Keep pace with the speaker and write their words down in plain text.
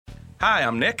Hi,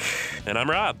 I'm Nick. And I'm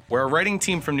Rob. We're a writing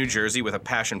team from New Jersey with a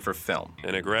passion for film.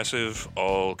 An aggressive,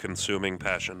 all-consuming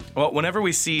passion. Well, whenever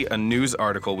we see a news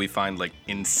article we find,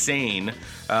 insane,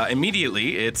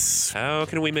 immediately it's... How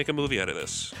can we make a movie out of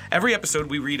this? Every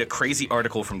episode, we read a crazy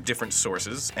article from different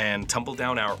sources and tumble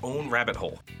down our own rabbit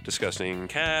hole. Discussing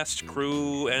cast,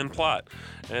 crew, and plot.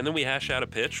 And then we hash out a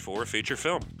pitch for a feature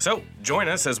film. So, join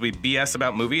us as we BS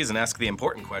about movies and ask the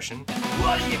important question...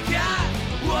 What do you got?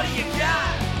 What do you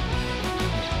got?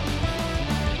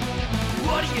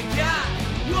 What do you got?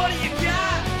 What do you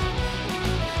got?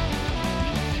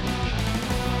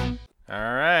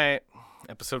 All right.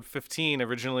 Episode 15,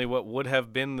 originally what would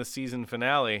have been the season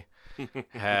finale,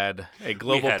 had a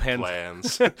global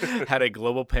plans. had a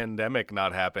global pandemic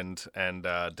not happened and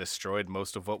destroyed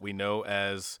most of what we know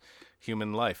as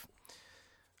human life.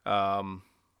 But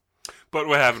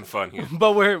we're having fun here.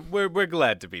 But we're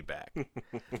glad to be back.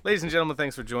 Ladies and gentlemen,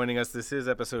 thanks for joining us. This is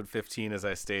episode 15, as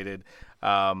I stated.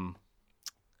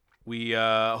 We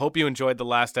hope you enjoyed the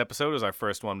last episode. It was our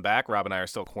first one back. Rob and I are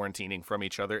still quarantining from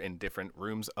each other in different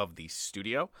rooms of the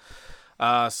studio.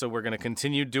 So we're going to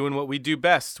continue doing what we do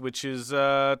best, which is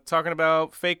talking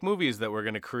about fake movies that we're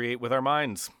going to create with our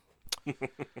minds. How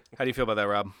do you feel about that,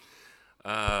 Rob?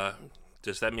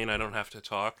 Does that mean I don't have to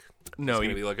talk? No. It's going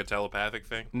to be like a telepathic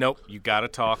thing? Nope. You got to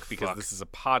talk because this is a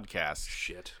podcast.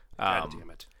 Shit. God damn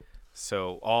it.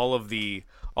 So all the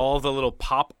little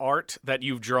pop art that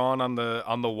you've drawn on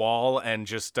the wall and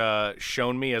just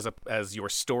shown me as your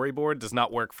storyboard does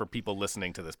not work for people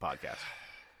listening to this podcast.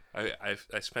 I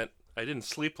didn't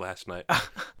sleep last night.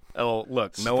 Oh,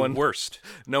 look, It's the worst.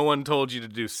 No one told you to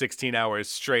do 16 hours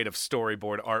straight of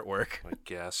storyboard artwork. I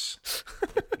guess.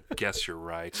 Guess you're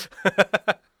right.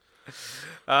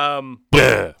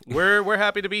 We're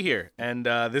happy to be here, and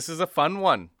this is a fun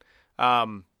one.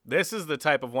 This is the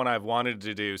type of one I've wanted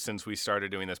to do since we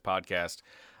started doing this podcast.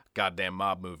 Goddamn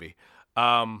mob movie.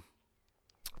 So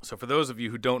for those of you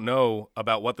who don't know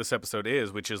about what this episode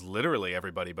is, which is literally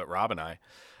everybody but Rob and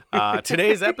I,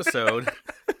 today's episode...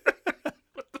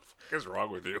 What is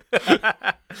wrong with you?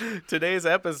 Today's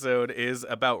episode is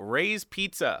about Ray's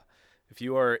Pizza. If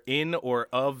you are in or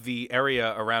of the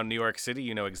area around New York City,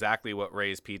 you know exactly what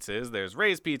Ray's Pizza is. There's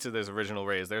Ray's Pizza, there's Original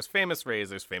Ray's, there's Famous Ray's,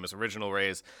 there's Famous Original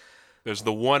Ray's. There's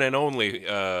the one and only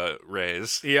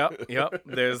Ray's. Yep.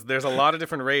 There's a lot of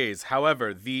different Ray's.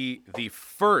 However, the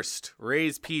first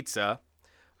Ray's Pizza,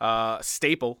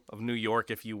 staple of New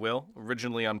York, if you will,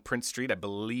 originally on Prince Street. I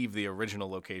believe the original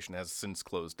location has since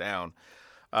closed down.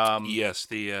 Yes,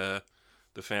 the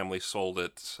family sold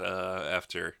it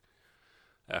after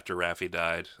Raffi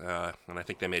died, and I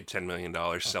think they made $10 million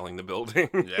selling the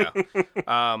building. Yeah.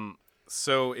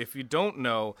 So if you don't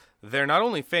know, they're not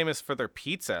only famous for their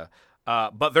pizza,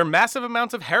 but their massive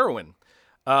amounts of heroin,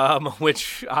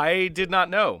 which I did not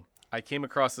know. I came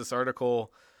across this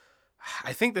article.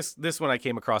 I think this one I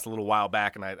came across a little while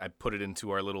back, and I put it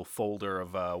into our little folder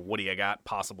of what do you got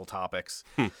possible topics,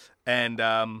 and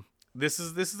this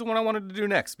is the one I wanted to do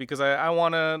next because I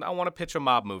want to pitch a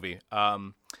mob movie.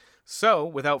 So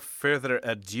without further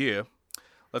ado,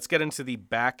 let's get into the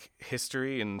back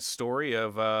history and story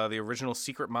of the original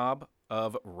secret mob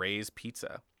of Ray's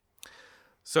Pizza.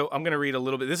 So I'm going to read a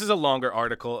little bit. This is a longer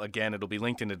article. Again, it'll be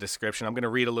linked in the description. I'm going to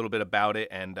read a little bit about it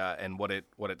and what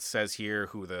it says here,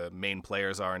 who the main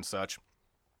players are and such.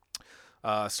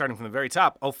 Starting from the very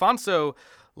top, Alfonso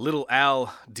Little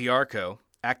Al Diarco,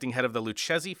 acting head of the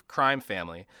Lucchese crime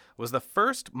family, was the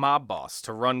first mob boss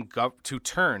to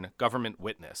turn government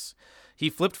witness. He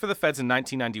flipped for the feds in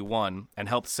 1991 and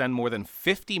helped send more than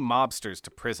 50 mobsters to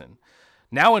prison.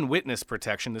 Now in witness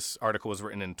protection, this article was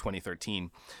written in 2013,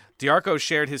 Diarco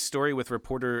shared his story with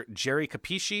reporter Jerry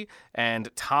Capisci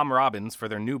and Tom Robbins for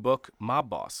their new book, Mob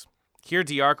Boss. Here,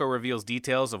 Diarco reveals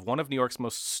details of one of New York's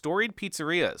most storied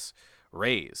pizzerias,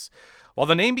 Ray's. While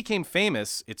the name became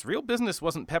famous, its real business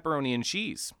wasn't pepperoni and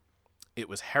cheese. It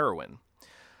was heroin.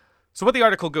 So what the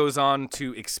article goes on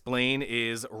to explain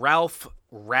is Ralph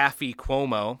Raffi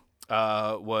Cuomo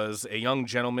was a young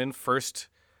gentleman, first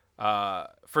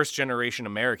generation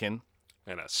American.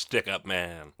 And a stick-up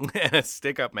man. In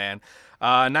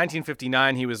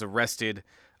 1959, he was arrested.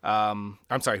 He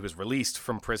was released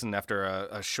from prison after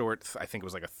a short, I think it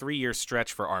was like a 3-year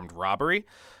stretch for armed robbery.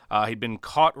 He'd been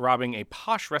caught robbing a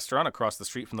posh restaurant across the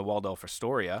street from the Waldorf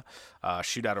Astoria.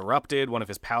 Shootout erupted. One of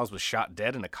his pals was shot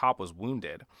dead, and a cop was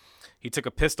wounded. He took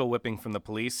a pistol whipping from the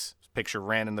police. His picture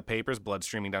ran in the papers, blood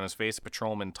streaming down his face, a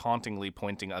patrolman tauntingly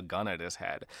pointing a gun at his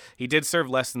head. He did serve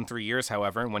less than 3 years,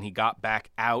 however, and when he got back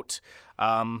out,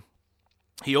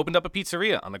 he opened up a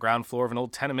pizzeria on the ground floor of an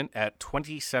old tenement at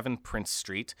 27 Prince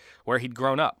Street, where he'd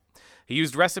grown up. He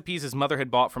used recipes his mother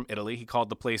had bought from Italy. He called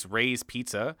the place Ray's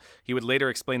Pizza. He would later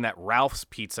explain that Ralph's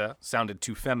Pizza sounded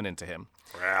too feminine to him.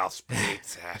 Ralph's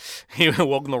Pizza.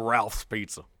 Welcome to Ralph's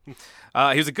Pizza. He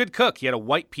was a good cook. He had a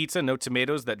white pizza, no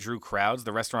tomatoes, that drew crowds.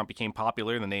 The restaurant became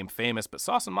popular and the name famous, but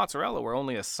sauce and mozzarella were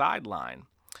only a sideline.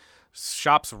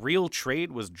 Shop's real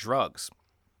trade was drugs.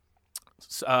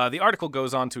 The article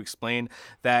goes on to explain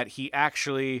that he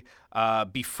actually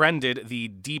befriended the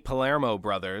Di Palermo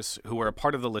brothers, who were a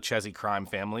part of the Lucchese crime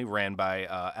family ran by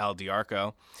Al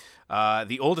Diarco.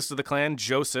 The oldest of the clan,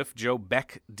 Joseph Joe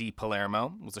Beck Di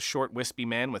Palermo, was a short, wispy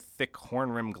man with thick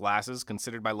horn-rimmed glasses,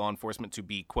 considered by law enforcement to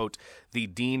be, quote, the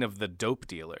dean of the dope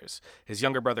dealers. His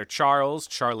younger brother Charles,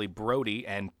 Charlie Brody,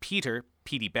 and Peter,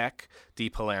 Petey Beck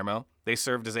Di Palermo, they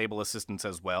served as able assistants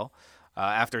as well.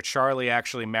 After Charlie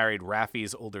actually married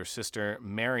Raffi's older sister,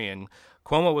 Marion,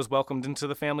 Cuomo was welcomed into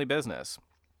the family business.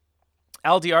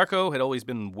 Al Diarco had always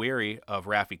been wary of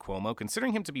Raffi Cuomo,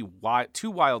 considering him to be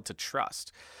too wild to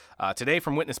trust. Today,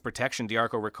 from witness protection,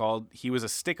 Diarco recalled he was a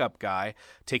stick-up guy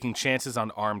taking chances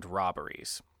on armed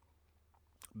robberies.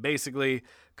 Basically,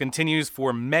 continues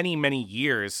for many, many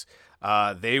years.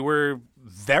 They were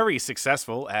very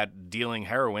successful at dealing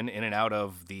heroin in and out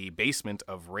of the basement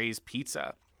of Ray's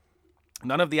Pizza.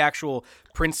 None of the actual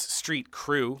Prince Street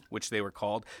crew, which they were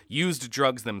called, used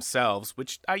drugs themselves,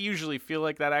 which I usually feel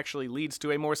like that actually leads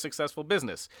to a more successful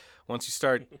business. Once you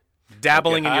start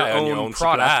dabbling in your own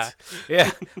product. Yeah.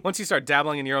 Once you start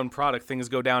dabbling in your own product, things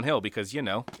go downhill because,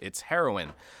 it's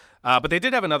heroin. But they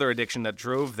did have another addiction that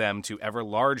drove them to ever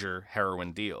larger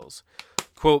heroin deals.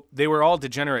 Quote, they were all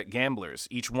degenerate gamblers,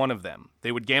 each one of them.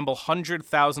 They would gamble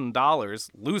 $100,000,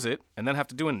 lose it, and then have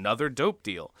to do another dope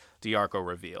deal, Diarco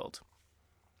revealed.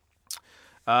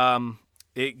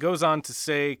 It goes on to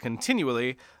say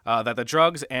continually that the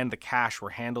drugs and the cash were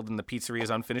handled in the pizzeria's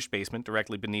unfinished basement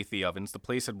directly beneath the ovens. The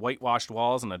place had whitewashed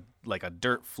walls and a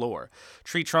dirt floor.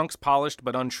 Tree trunks, polished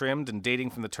but untrimmed and dating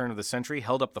from the turn of the century,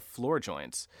 held up the floor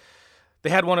joints.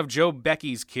 They had one of Joe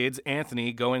Becky's kids,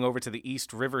 Anthony, going over to the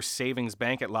East River Savings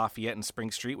Bank at Lafayette and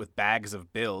Spring Street with bags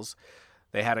of bills.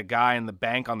 They had a guy in the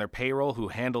bank on their payroll who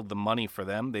handled the money for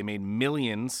them. They made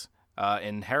millions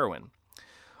in heroin.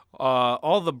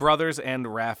 All the brothers and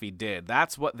Raffi did.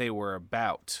 That's what they were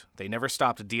about. They never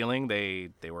stopped dealing.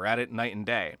 They were at it night and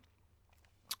day.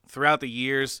 Throughout the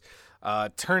years,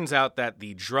 turns out that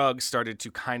the drugs started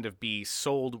to kind of be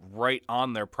sold right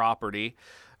on their property,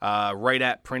 right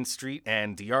at Prince Street,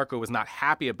 and Diarco was not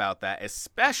happy about that,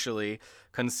 especially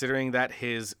considering that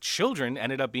his children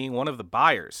ended up being one of the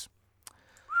buyers.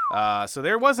 So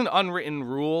there was an unwritten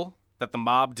rule that the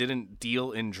mob didn't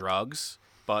deal in drugs.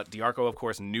 But Diarco, of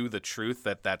course, knew the truth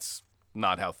that that's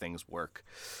not how things work.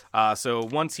 So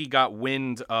once he got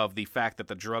wind of the fact that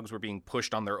the drugs were being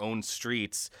pushed on their own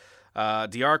streets,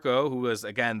 Diarco, who was,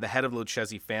 again, the head of the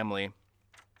Lucchese family,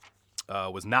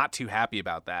 was not too happy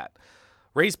about that.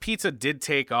 Ray's Pizza did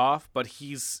take off, but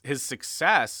his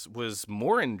success was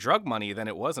more in drug money than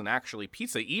it was in actually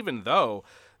pizza, even though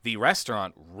the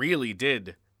restaurant really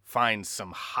did find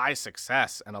some high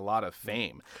success and a lot of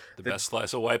fame. The best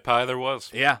slice of white pie there was.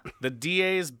 Yeah. The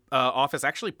DA's office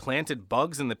actually planted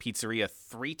bugs in the pizzeria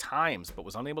 3 times, but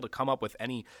was unable to come up with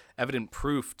any evident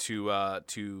proof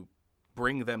to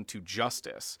bring them to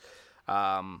justice.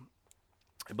 I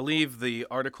believe the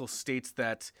article states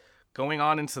that going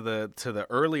on into the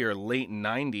earlier late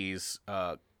 90s,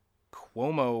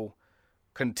 Cuomo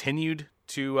continued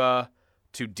to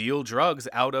deal drugs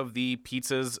out of the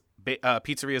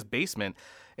pizzeria's basement.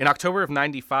 In October of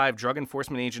 95, drug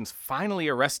enforcement agents finally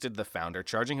arrested the founder,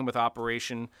 charging him with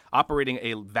operating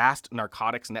a vast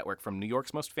narcotics network from New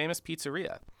York's most famous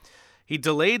pizzeria. He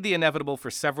delayed the inevitable for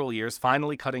several years,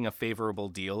 finally cutting a favorable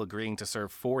deal, agreeing to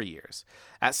serve 4 years.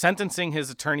 At sentencing,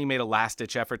 his attorney made a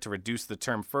last-ditch effort to reduce the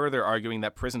term further, arguing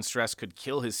that prison stress could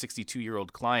kill his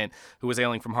 62-year-old client, who was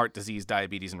ailing from heart disease,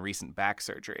 diabetes, and recent back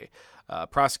surgery.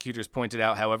 Prosecutors pointed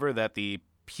out, however, that the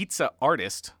pizza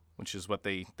artist, which is what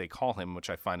they call him, which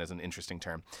I find is an interesting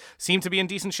term, seemed to be in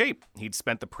decent shape. He'd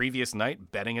spent the previous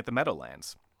night betting at the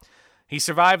Meadowlands. He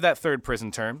survived that 3rd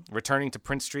prison term, returning to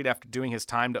Prince Street after doing his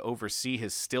time to oversee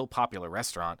his still popular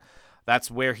restaurant. That's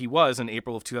where he was in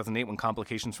April of 2008 when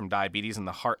complications from diabetes and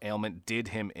the heart ailment did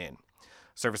him in.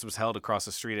 Service was held across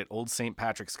the street at Old St.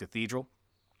 Patrick's Cathedral.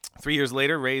 3 years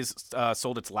later, Ray's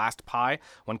sold its last pie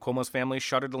when Cuomo's family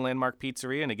shuttered the landmark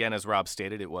pizzeria, and again, as Rob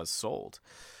stated, it was sold.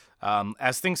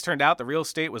 As things turned out, the real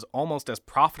estate was almost as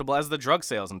profitable as the drug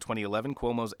sales. In 2011,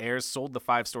 Cuomo's heirs sold the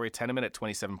 5-story tenement at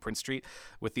 27 Prince Street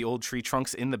with the old tree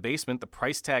trunks in the basement. The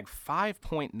price tag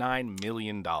 $5.9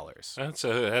 million. That's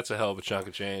a hell of a chunk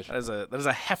of change. That is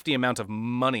a hefty amount of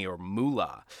money, or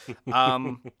moolah.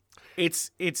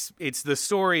 It's the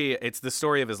story. It's the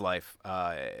story of his life.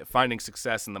 Finding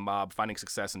success in the mob, finding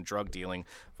success in drug dealing,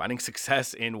 finding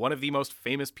success in one of the most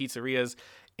famous pizzerias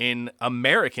in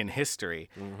American history.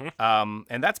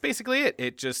 And that's basically it.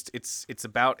 It's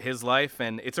about his life,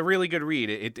 and it's a really good read.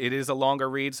 It is a longer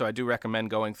read, so I do recommend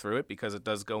going through it because it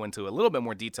does go into a little bit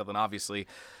more detail than obviously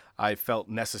I felt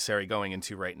necessary going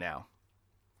into right now.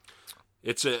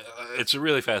 It's a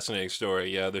really fascinating story.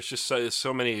 Yeah, there's just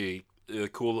so many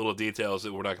cool little details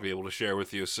that we're not going to be able to share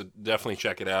with you, so definitely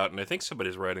check it out. And I think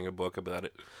somebody's writing a book about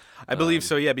it. I believe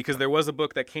so, yeah, because there was a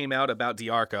book that came out about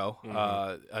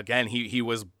DiArco. Again, he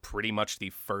was pretty much the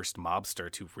first mobster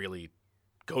to really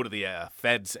go to the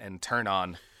feds and turn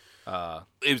on.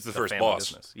 He was the first boss.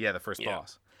 Business. Yeah, the first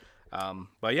boss.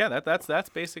 But yeah, that's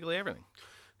basically everything.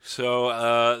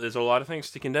 So there's a lot of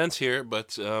things to condense here,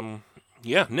 but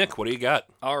yeah, Nick, what do you got?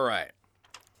 All right.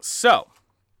 So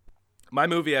my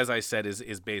movie, as I said,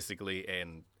 is basically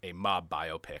a mob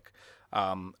biopic.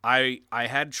 I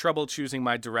had trouble choosing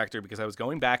my director because I was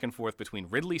going back and forth between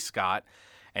Ridley Scott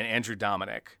and Andrew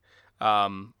Dominik.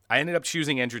 I ended up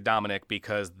choosing Andrew Dominik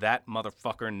because that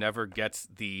motherfucker never gets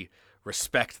the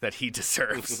respect that he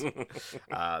deserves.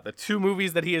 The two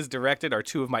movies that he has directed are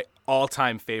two of my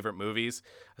all-time favorite movies: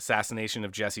 Assassination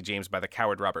of Jesse James by the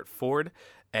coward Robert Ford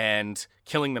and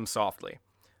Killing Them Softly.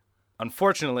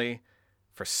 Unfortunately,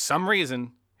 for some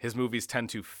reason, his movies tend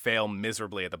to fail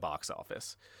miserably at the box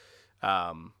office.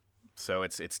 So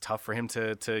it's tough for him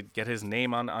to get his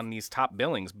name on these top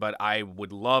billings, but I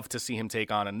would love to see him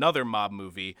take on another mob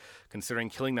movie, considering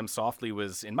Killing Them Softly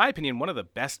was, in my opinion, one of the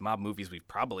best mob movies we've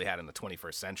probably had in the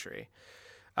 21st century.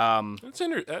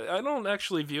 I don't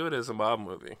actually view it as a mob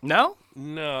movie. No?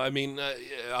 No, I mean,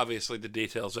 obviously the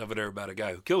details of it are about a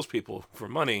guy who kills people for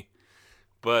money,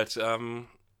 but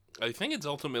I think it's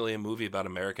ultimately a movie about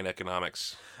American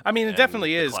economics. I mean, it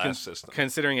definitely is,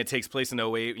 considering it takes place in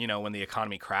 2008, when the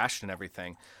economy crashed and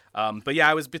everything. But yeah,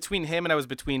 I was between him and I was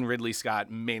between Ridley Scott,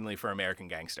 mainly for American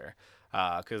Gangster,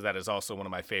 because that is also one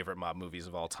of my favorite mob movies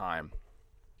of all time.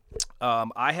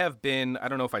 I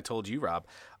don't know if I told you, Rob,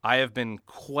 I have been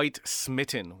quite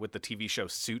smitten with the TV show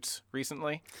Suits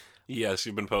recently. Yes,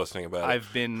 you've been posting about it.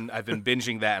 I've been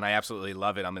binging that, and I absolutely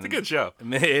love it. It's a good show.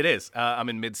 It is. I'm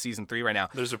in mid-season 3 right now.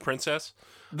 There's a princess?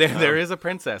 There is a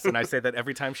princess, and I say that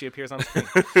every time she appears on screen.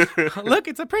 Look,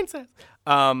 it's a princess.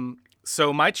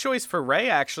 So my choice for Ray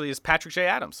actually is Patrick J.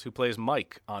 Adams, who plays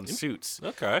Mike on Suits.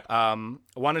 Okay.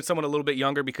 Wanted someone a little bit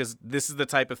younger because this is the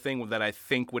type of thing that I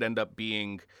think would end up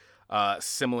being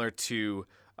similar to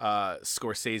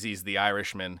Scorsese's The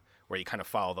Irishman, where you kind of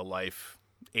follow the life,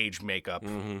 age, makeup,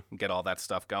 and get all that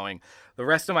stuff going. The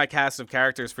rest of my cast of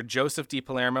characters: for Joseph D.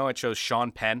 Palermo, I chose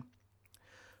Sean Penn.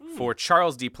 For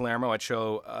Charles D. Palermo, I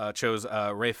chose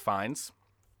Ralph Fiennes.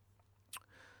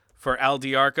 For Al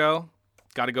DiArco,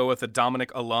 got to go with a Dominik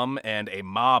alum and a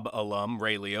mob alum,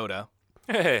 Ray Liotta.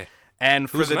 Hey, and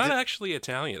for who's not actually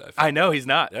Italian. I know he's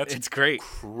not. It's great.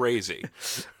 Crazy.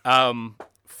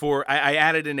 I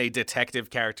added in a detective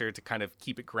character to kind of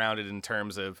keep it grounded in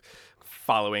terms of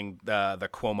following the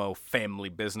Cuomo family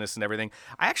business and everything.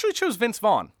 I actually chose Vince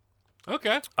Vaughn.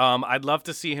 Okay. I'd love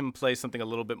to see him play something a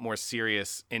little bit more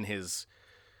serious in his,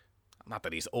 not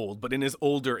that he's old, but in his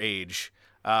older age.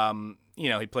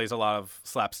 He plays a lot of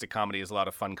slapstick comedies, a lot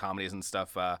of fun comedies and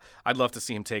stuff. I'd love to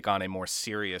see him take on a more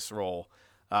serious role,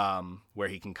 where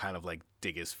he can kind of like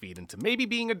dig his feet into maybe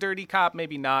being a dirty cop,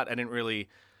 maybe not. I didn't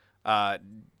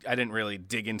really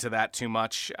dig into that too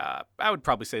much. I would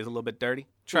probably say it's a little bit dirty,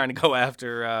 trying to go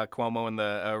after Cuomo and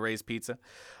the Ray's Pizza.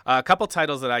 A couple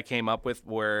titles that I came up with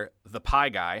were The Pie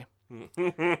Guy,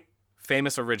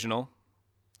 Famous Original,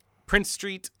 Prince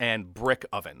Street, and Brick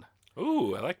Oven.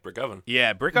 Ooh, I like Brick Oven.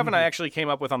 Yeah, Brick Oven I actually came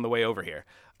up with on the way over here,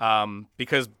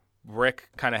 because brick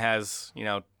kind of has,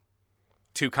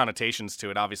 two connotations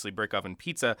to it. Obviously, brick oven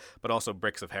pizza, but also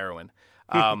bricks of heroin.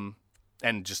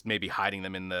 And just maybe hiding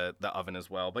them in the oven as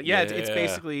well. But yeah, it's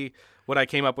basically what I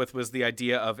came up with was the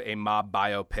idea of a mob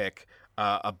biopic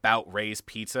about Ray's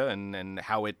Pizza and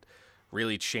how it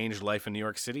really changed life in New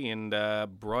York City and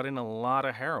brought in a lot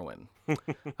of heroin.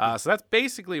 So that's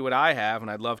basically what I have, and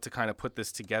I'd love to kind of put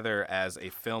this together as a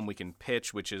film we can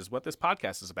pitch, which is what this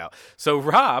podcast is about. So,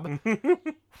 Rob,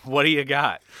 what do you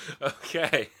got?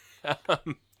 Okay.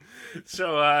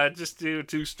 So just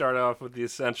to start off with the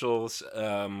essentials,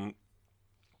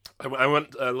 I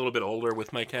went a little bit older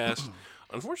with my cast.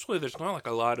 Unfortunately, there's not like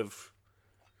a lot of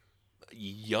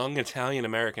young Italian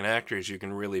American actors you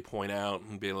can really point out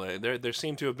and be like. There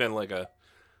seemed to have been like a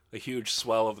huge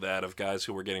swell of that, of guys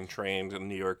who were getting trained in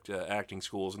New York acting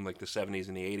schools in like the 70s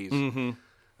and the 80s. Mm-hmm.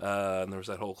 And there was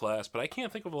that whole class, but I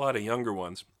can't think of a lot of younger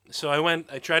ones. So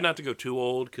I tried not to go too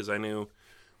old because I knew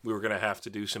we were going to have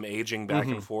to do some aging back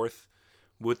and forth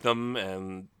with them,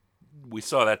 and we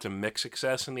saw that to mixed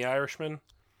success in The Irishman.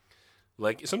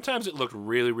 Like, sometimes it looked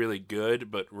really, really good,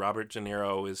 but Robert De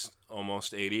Niro is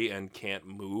almost 80 and can't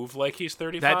move like he's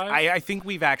 35. I think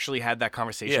we've actually had that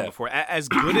conversation before. As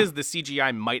good as the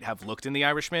CGI might have looked in The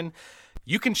Irishman,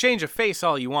 you can change a face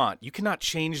all you want. You cannot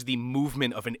change the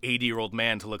movement of an 80-year-old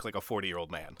man to look like a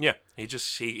 40-year-old man. Yeah, he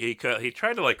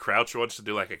tried to like crouch once to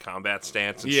do like a combat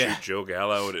stance and shoot Joe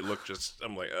Gallo, and it looked just,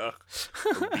 I'm like, ugh,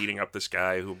 or beating up this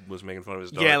guy who was making fun of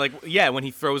his dog. When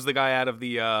he throws the guy out of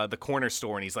the corner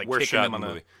store and he's like Worst kicking shot him on in the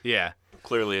the movie. Yeah.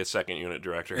 Clearly a second unit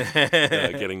director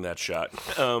getting that shot.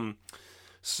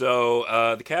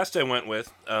 So the cast I went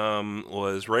with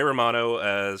was Ray Romano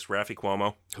as Raffi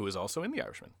Cuomo, Who is also in The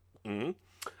Irishman. Mm-hmm.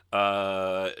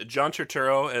 John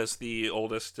Turturro as the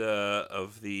oldest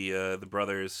of the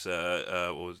brothers.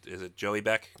 Is it Joey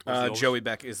Beck? Joey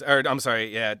Beck is, or I'm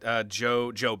sorry,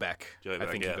 Joe Beck. Joey Beck,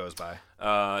 I think he goes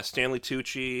by. Stanley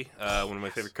Tucci, one of my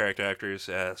favorite character actors,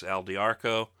 as Al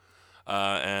DiArco,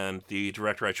 and the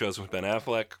director I chose was Ben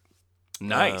Affleck.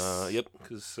 Nice. Yep,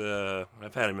 because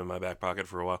I've had him in my back pocket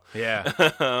for a while. Yeah.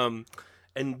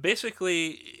 And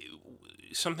basically,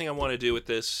 something I want to do with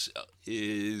this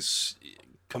is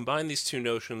combine these two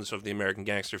notions of the American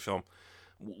gangster film.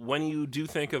 When you do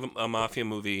think of a mafia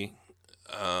movie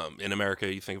in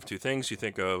America, you think of two things. You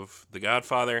think of The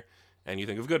Godfather and you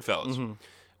think of Goodfellas.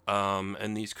 Mm-hmm.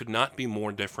 And these could not be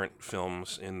more different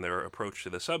films in their approach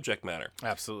to the subject matter.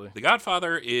 Absolutely. The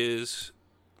Godfather is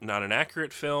not an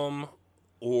accurate film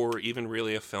or even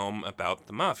really a film about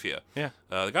the mafia. Yeah.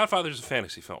 The Godfather is a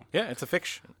fantasy film. Yeah, it's a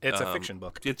fiction. It's a fiction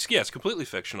book. It's completely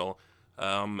fictional.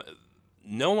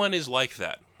 No one is like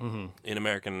that in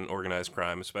American organized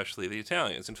crime, especially the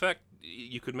Italians. In fact,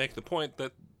 you could make the point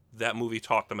that that movie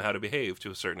taught them how to behave to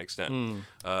a certain extent.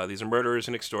 These are murderers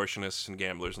and extortionists and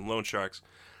gamblers and loan sharks.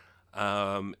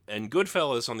 And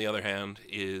Goodfellas, on the other hand,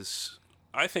 is,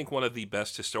 I think, one of the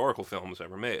best historical films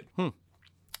ever made.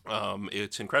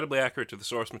 It's incredibly accurate to the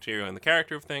source material and the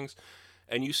character of things,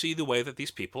 and you see the way that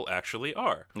these people actually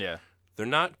are. Yeah. They're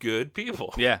not good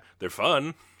people. Yeah. They're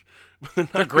fun.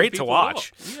 They're great to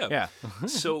watch. Yeah.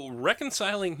 So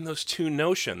reconciling those two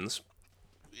notions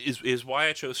is why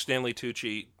I chose Stanley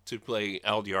Tucci to play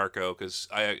Al DiArco, because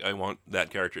I want that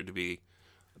character to be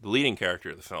the leading character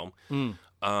of the film.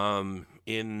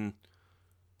 In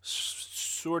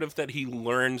sort of that he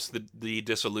learns the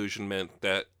disillusionment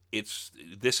that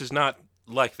this is not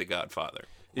like The Godfather.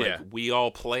 Like, we all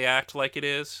play act like it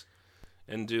is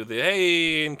and do the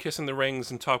hey and kissing the rings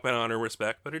and talk about honor and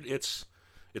respect, but it's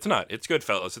not. It's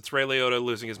Goodfellas. It's Ray Liotta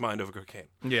losing his mind over cocaine.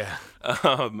 Yeah.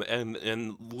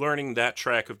 And learning that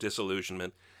track of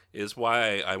disillusionment is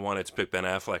why I wanted to pick Ben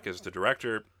Affleck as the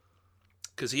director,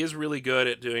 because he is really good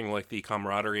at doing like the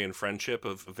camaraderie and friendship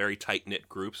of very tight-knit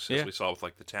groups, as we saw with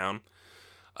like The Town.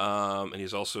 And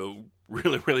he's also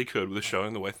really, really good with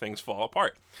showing the way things fall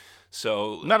apart.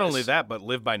 So not only that, but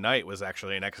Live by Night was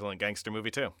actually an excellent gangster movie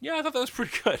too. Yeah, I thought that was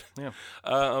pretty good. Yeah.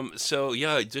 So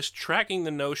yeah, just tracking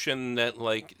the notion that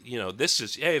like, this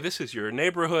is your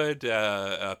neighborhood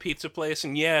pizza place,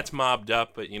 and yeah, it's mobbed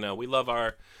up, but we love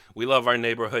our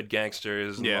neighborhood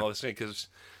gangsters and all this thing, because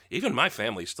even my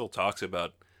family still talks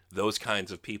about those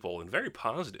kinds of people in very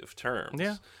positive terms.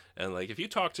 Yeah. And like if you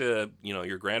talk to,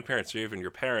 your grandparents or even your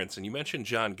parents and you mention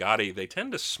John Gotti, they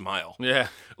tend to smile. Yeah.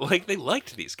 Like they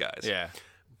liked these guys. Yeah.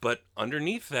 But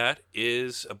underneath that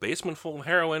is a basement full of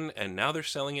heroin, and now they're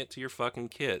selling it to your fucking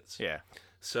kids. Yeah.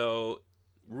 So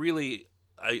really,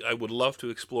 I would love to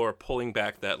explore pulling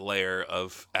back that layer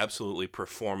of absolutely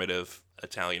performative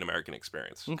Italian-American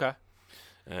experience. Okay.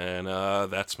 And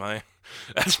that's my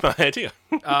idea.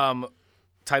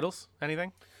 Titles?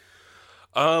 Anything?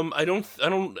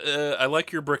 I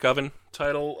like your Brick Oven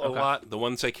title a lot. The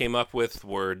ones I came up with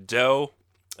were Doe,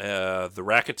 The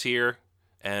Racketeer,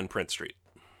 and Prince Street.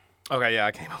 Okay, yeah,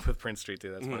 I came up with Prince Street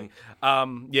too. That's funny.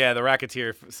 Yeah, The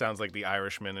Racketeer sounds like The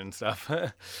Irishman and stuff.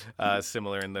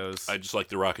 Similar in those. I just like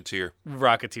The Rocketeer.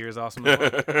 Rocketeer is awesome.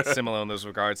 Similar in those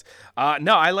regards.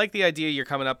 No, I like the idea you're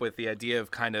coming up with. The idea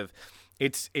of kind of,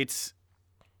 it's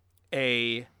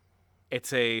a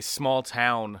small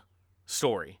town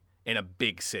story in a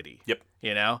big city. Yep.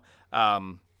 And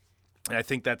I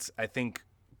think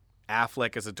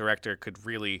Affleck as a director could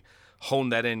really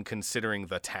honed that in considering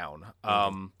The Town.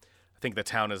 I think The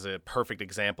Town is a perfect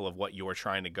example of what you're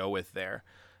trying to go with there.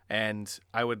 And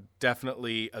I would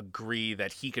definitely agree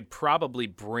that he could definitely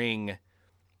bring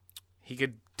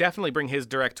his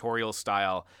directorial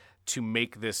style to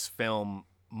make this film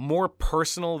more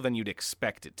personal than you'd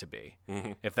expect it to be,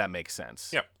 if that makes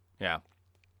sense. Yep. Yeah.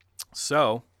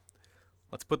 So,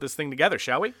 let's put this thing together,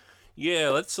 shall we? Yeah,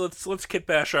 let's kit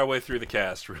bash our way through the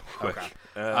cast real quick.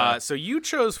 Okay. So you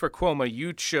chose for Cuomo,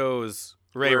 you chose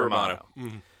Ray Romano.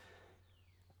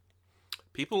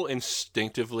 People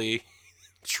instinctively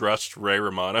trust Ray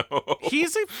Romano.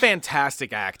 He's a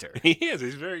fantastic actor. He is.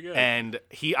 He's very good. And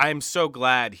I'm so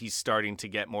glad he's starting to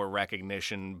get more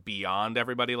recognition beyond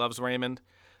Everybody Loves Raymond.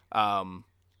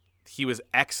 He was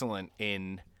excellent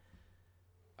in,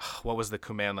 what was the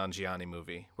Kumail Nanjiani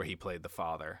movie where he played the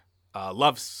father?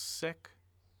 Lovesick?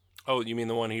 Oh, you mean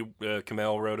the one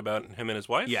Kumail wrote about him and his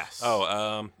wife? Yes.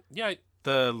 Oh, yeah.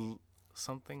 The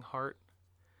something heart?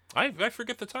 I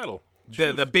forget the title.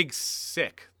 The Big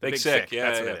Sick. Big Sick. Yeah,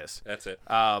 that's yeah, what it is. That's it.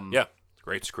 Yeah.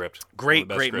 Great script. Great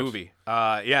scripts. movie.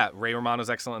 Yeah, Ray Romano's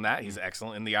excellent in that. He's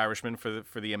excellent in The Irishman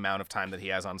for the amount of time that he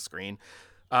has on screen.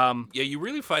 Yeah, you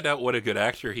really find out what a good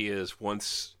actor he is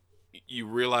once you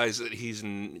realize that he's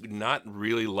not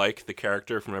really like the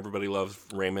character from Everybody Loves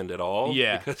Raymond at all.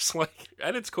 Yeah. Because, like,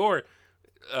 at its core,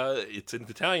 it's an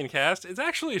Italian cast. It's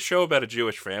actually a show about a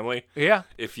Jewish family. Yeah.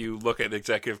 If you look at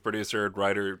executive producer and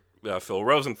writer Phil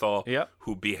Rosenthal, Yep.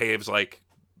 who behaves like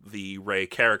the Ray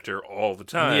character all the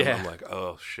time, Yeah. I'm like,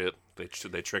 oh, shit.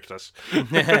 They tricked us.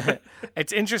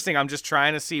 It's interesting. I'm just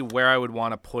trying to see where I would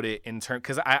want to put it in terms,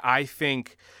 because I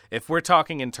think if we're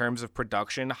talking in terms of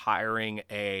production, hiring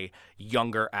a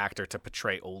younger actor to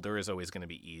portray older is always going to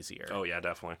be easier. Oh, yeah,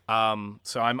 definitely.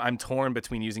 So I'm torn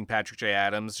between using Patrick J.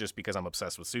 Adams just because I'm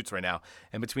obsessed with Suits right now,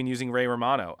 and between using Ray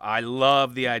Romano. I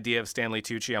love the idea of Stanley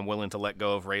Tucci. I'm willing to let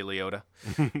go of Ray Liotta.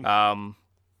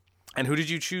 And who did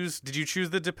you choose? Did you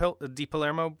choose the Di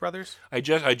Palermo brothers? I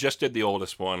just did the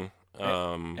oldest one.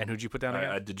 And who'd you put down again?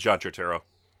 I did John Turturro.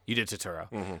 You did Turturro.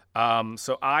 Mm-hmm.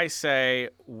 So I say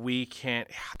we can't.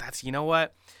 You know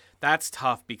what? That's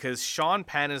tough because Sean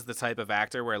Penn is the type of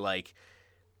actor where, like,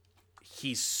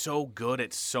 he's so good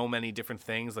at so many different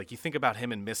things. Like, you think about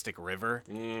him in Mystic River.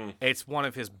 It's one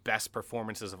of his best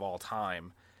performances of all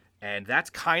time. And that's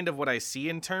kind of what I see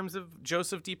in terms of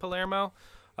Joseph Di Palermo.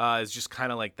 Is just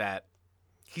kind of like that.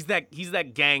 He's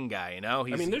that gang guy, you know.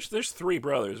 I mean, there's three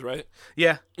brothers, right?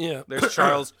 Yeah. Yeah. There's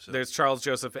Charles. There's Charles,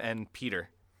 Joseph, and Peter.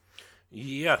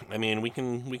 Yeah. I mean, we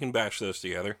can bash those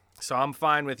together. So I'm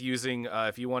fine with using.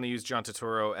 If you want to use John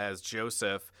Turturro as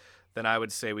Joseph, then I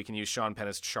would say we can use Sean Penn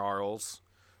as Charles.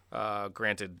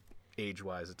 Granted,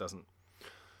 age-wise, it doesn't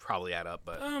probably add up,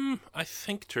 but I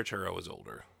think Turturro is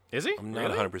older. is he? I'm not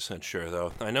Really? 100% sure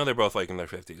though. I know they're both like in their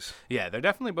 50s. Yeah, they're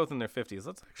definitely both in their 50s.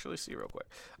 Let's actually see real quick.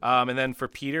 And then for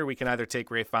Peter, we can either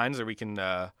take Ray Fiennes or we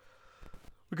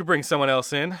could bring someone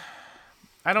else in.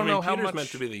 I don't know how Peter's much. meant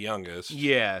to be the youngest.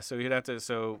 Yeah, so he'd have to.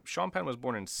 So Sean Penn was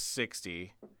born in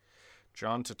 60.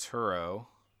 John Turturro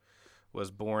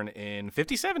was born in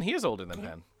 57. He is older than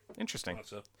Penn. Interesting.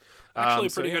 So, actually, a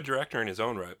so pretty yeah. good director in his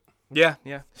own right. Yeah.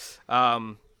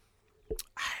 Damn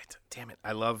it.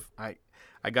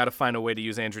 I got to find a way to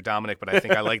use Andrew Dominic, but I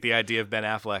think I like the idea of Ben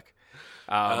Affleck.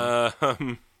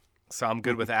 So I'm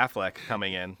good with Affleck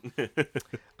coming in.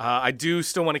 I do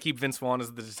still want to keep Vince Vaughn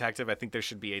as the detective. I think there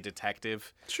should be a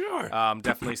detective. Sure.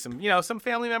 Definitely some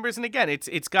family members. And again,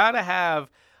 it's got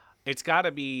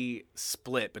to be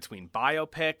split between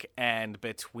biopic and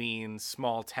between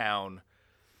small town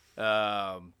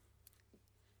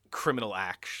criminal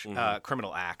acts.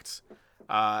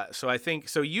 So I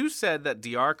think you said that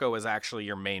D'Arco is actually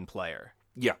your main player.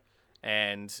 Yeah.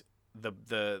 And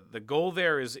the goal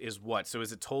there is what? So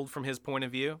is it told from his point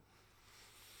of view?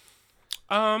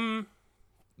 Yeah.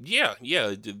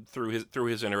 Through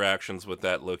his interactions with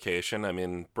that location. I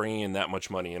mean, bringing in that much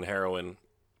money in heroin,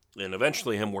 and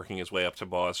eventually him working his way up to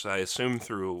boss. I assume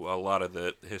through a lot of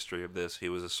the history of this, he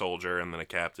was a soldier and then a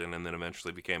captain, and then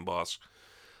eventually became boss.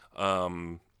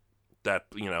 That,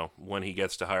 when he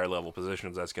gets to higher level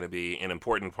positions, that's going to be an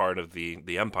important part of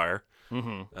the empire.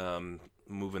 Mm-hmm.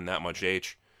 Moving that much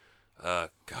H. God,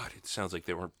 it sounds like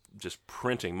they were just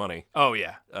printing money. Oh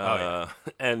yeah.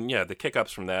 And yeah, the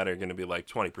kick-ups from that are going to be like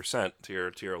 20%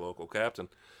 to your local captain.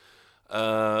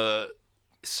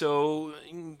 So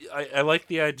I like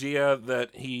the idea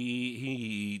that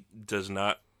he does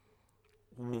not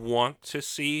want to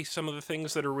see some of the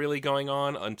things that are really going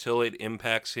on until it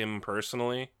impacts him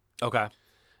personally. Okay.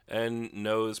 And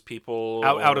knows people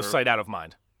Out of sight, out of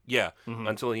mind. Yeah,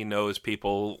 until he knows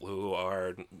people who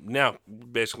are now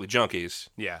basically junkies,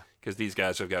 Yeah. because these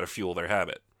guys have got to fuel their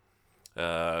habit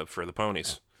for the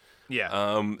ponies.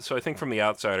 Yeah. So I think from the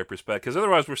outsider perspective, because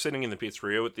otherwise we're sitting in the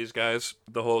pizzeria with these guys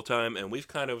the whole time, and we've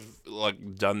kind of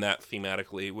like done that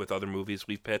thematically with other movies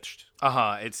we've pitched.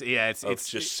 It's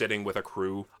Just sitting with a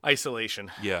crew.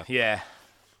 isolation. Yeah. Yeah.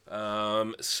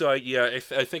 I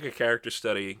think a character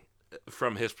study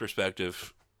from his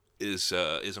perspective is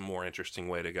a more interesting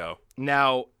way to go.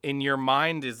 Now, in your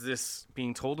mind, is this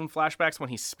being told in flashbacks when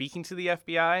he's speaking to the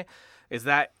FBI? Is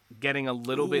that getting a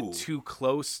little bit too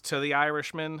close to The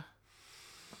Irishman?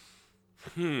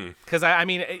 Because, I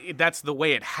mean, that's the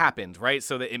way it happened, right?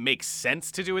 So that it makes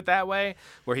sense to do it that way,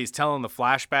 where he's telling the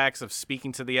flashbacks of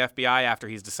speaking to the FBI after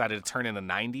he's decided to turn in the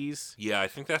 90s. Yeah, I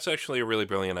think that's actually a really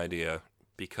brilliant idea,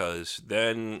 because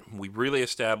then we really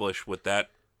establish with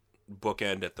that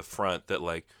bookend at the front that,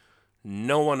 like,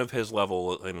 no one of his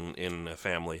level in a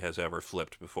family has ever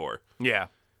flipped before. Yeah.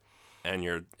 And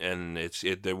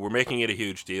we're making it a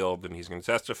huge deal. Then he's going to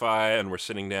testify, and we're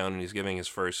sitting down, and he's giving his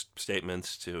first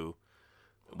statements to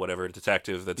whatever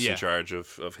detective that's in charge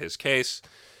of his case,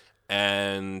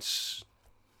 and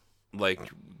like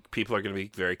people are going to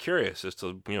be very curious as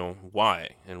to why,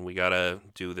 and we got to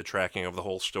do the tracking of the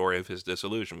whole story of his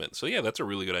disillusionment. So yeah, that's a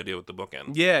really good idea with the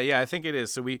bookend. Yeah, I think it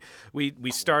is. So we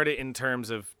start it in terms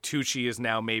of Tucci is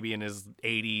now maybe in his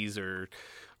 80s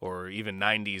or even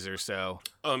 90s or so.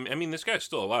 I mean, this guy's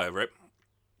still alive, right?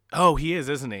 Oh, he is,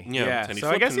 isn't he? Yeah. And he So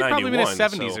I guess flipped he's in probably been in his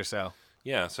 91, 70s or so.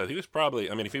 Yeah, so he was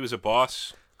probably. I mean, if he was a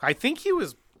boss, I think he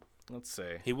was. Let's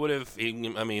see. he would have. I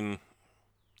mean,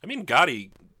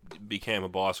 Gotti became a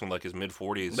boss in like his mid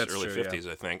 40s, That's early true, 50s,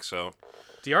 I think. So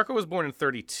DiArco was born in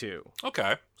 32,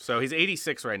 okay, so he's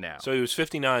 86 right now. so he was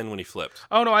 59 when he flipped.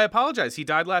 Oh no, I apologize. He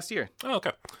died last year. Oh,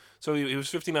 okay, so he was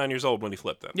 59 years old when he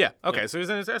flipped. Then Yeah. Okay. So he's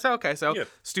in his. Okay. So Yeah.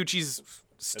 Tucci's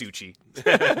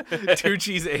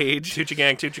age. Tucci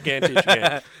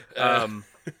gang.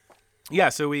 Yeah,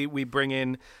 so we bring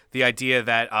in the idea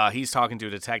that he's talking to a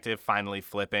detective, finally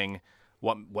flipping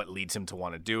what leads him to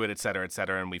want to do it, et cetera,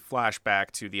 and we flash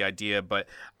back to the idea. But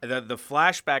the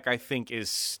flashback, I think,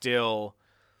 is still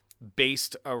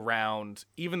based around,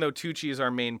 even though Tucci is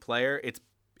our main player, it's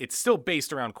still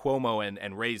based around Cuomo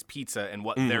and Ray's Pizza and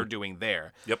what they're doing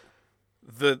there. Yep.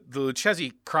 The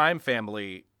Lucchese crime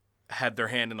family had their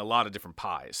hand in a lot of different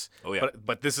pies. Oh, yeah.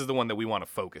 But this is the one that we want to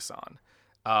focus on.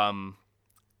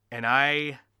 And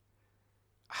I'm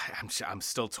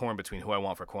still torn between who I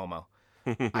want for Cuomo.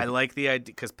 I like the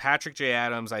idea because Patrick J.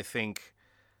 Adams, I think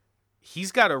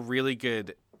he's got a really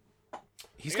good.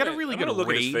 He's got a really good look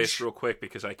rage. at his face real quick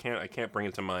because I can't bring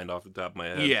it to mind off the top of my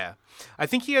head. Yeah, I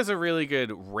think he has a really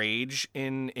good rage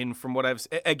in from what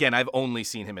I've only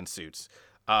seen him in Suits,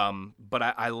 but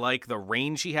I like the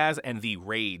range he has and the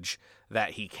rage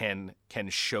that he can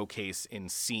showcase in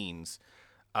scenes.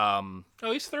 Oh,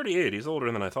 he's 38. He's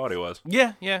older than I thought he was.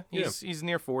 Yeah. He's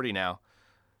near 40 now.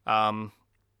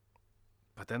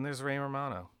 But then there's Ray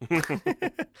Romano.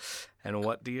 And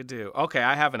what do you do? Okay,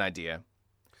 I have an idea.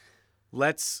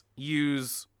 Let's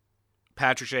use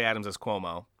Patrick J. Adams as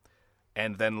Cuomo,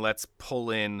 and then let's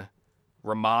pull in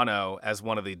Romano as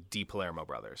one of the Di Palermo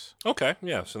brothers. Okay,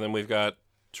 yeah. So then we've got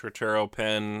Turturro,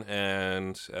 Penn,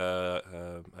 and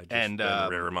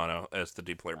Ray Romano as the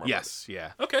Di Palermo Yes,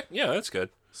 yeah. brothers. Okay, yeah, that's good.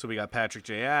 So we got Patrick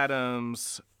J.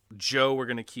 Adams. Joe, we're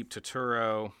going to keep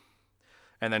Turturro.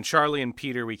 And then Charlie and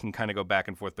Peter, we can kind of go back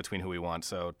and forth between who we want.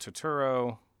 So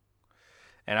Turturro.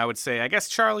 And I would say, I guess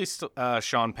Charlie's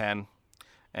Sean Penn.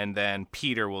 And then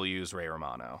Peter will use Ray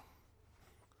Romano.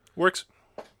 Works.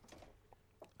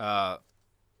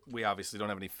 We obviously don't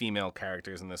have any female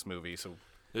characters in this movie, so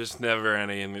There's never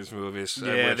any in these movies.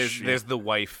 yeah, there's the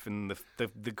wife and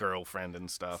the girlfriend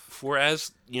and stuff.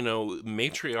 Whereas,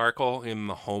 matriarchal in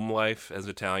the home life, as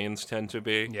Italians tend to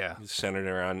be. Yeah.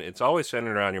 It's always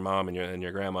centered around your mom and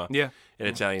your grandma. Yeah. In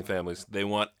Italian families, they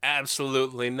want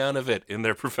absolutely none of it in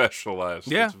their professional lives.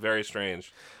 Yeah. It's very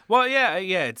strange. Well, yeah,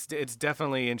 it's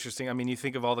definitely interesting. I mean, you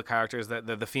think of all the characters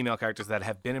the female characters that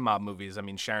have been in mob movies. I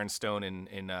mean, Sharon Stone in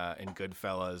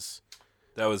Goodfellas.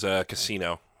 That was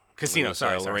Casino. Casino, It was,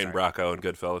 sorry, Lorraine Bracco and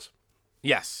Goodfellas.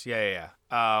 Yes, yeah.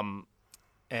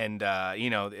 And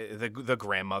the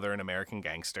grandmother in American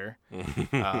Gangster.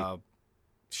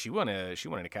 She won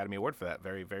an Academy Award for that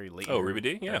very, very late. Oh, Ruby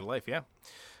Dee? in Yeah. her life, yeah.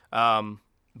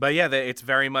 But yeah, it's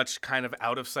very much kind of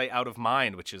out of sight, out of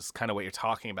mind, which is kind of what you're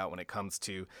talking about when it comes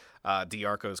to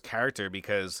DiArco's character,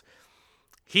 because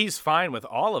he's fine with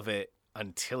all of it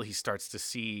until he starts to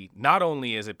see not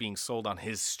only is it being sold on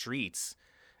his streets,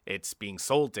 it's being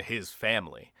sold to his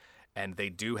family. And they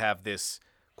do have this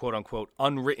quote unquote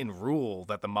unwritten rule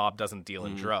that the mob doesn't deal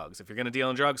in drugs. If you're going to deal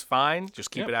in drugs, fine,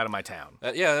 just keep it out of my town.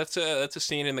 Yeah, that's a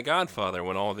scene in The Godfather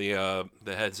when all the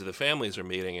heads of the families are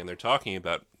meeting and they're talking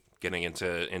about getting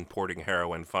into importing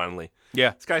heroin. Finally,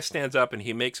 Yeah. this guy stands up and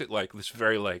he makes it like this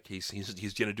very like he's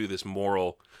going to do this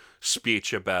moral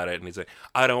speech about it, and he's like,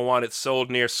 I don't want it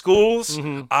sold near schools.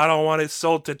 I don't want it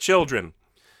sold to children.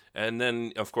 And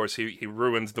then, of course, he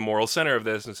ruins the moral center of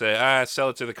this and say, sell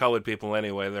it to the colored people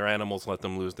anyway. They're animals. Let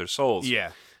them lose their souls.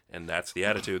 Yeah. And that's the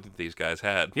attitude that these guys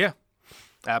had. Yeah,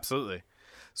 absolutely.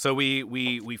 So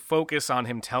we focus on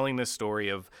him telling this story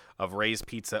of Ray's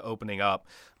Pizza opening up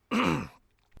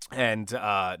and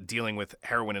dealing with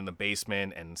heroin in the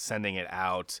basement and sending it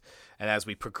out. And as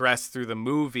we progress through the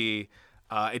movie,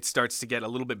 it starts to get a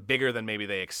little bit bigger than maybe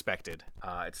they expected.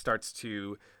 It starts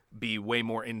to be way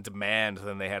more in demand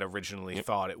than they had originally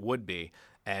thought it would be.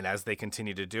 And as they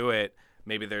continue to do it,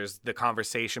 maybe there's the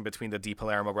conversation between the Di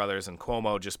Palermo brothers and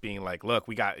Cuomo just being like, look,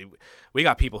 we got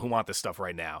people who want this stuff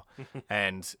right now.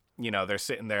 And, they're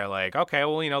sitting there like, okay,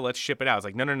 well, let's ship it out. It's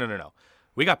like, no.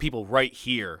 We got people right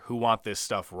here who want this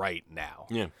stuff right now.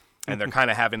 Yeah. And they're kind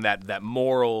of having that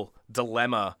moral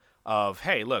dilemma of,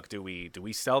 hey, look, do we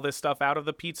sell this stuff out of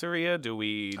the pizzeria?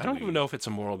 I don't even know if it's a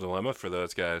moral dilemma for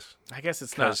those guys. I guess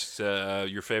it's not.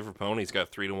 Because your favorite pony's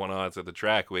got 3-1 odds at the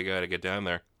track. We got to get down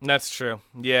there. That's true.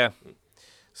 Yeah.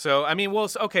 So, I mean,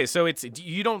 okay, so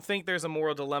you don't think there's a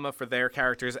moral dilemma for their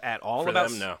characters at all For about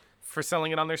them, no. for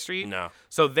selling it on their street? No.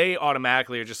 So they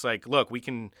automatically are just like, look, we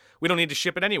don't need to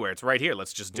ship it anywhere. It's right here.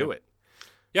 Let's just do it.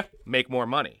 Yeah, Make more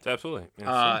money. absolutely.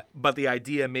 But the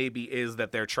idea maybe is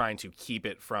that they're trying to keep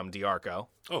it from D'Arco.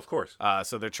 Oh, of course.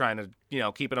 So they're trying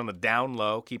to, keep it on the down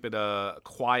low, keep it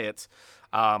quiet,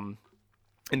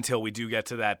 until we do get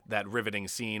to that riveting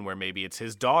scene where maybe it's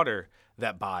his daughter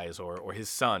that buys or his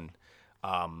son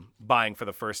buying for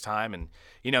the first time, and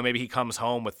maybe he comes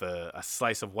home with a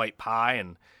slice of white pie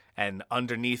and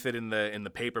underneath it in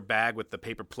the paper bag with the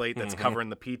paper plate that's covering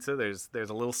the pizza, there's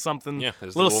a little something, there's a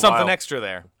little a little something vial. extra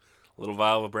there. A little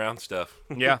vial of brown stuff.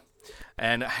 Yeah,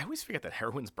 and I always forget that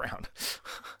heroin's brown.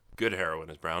 Good heroin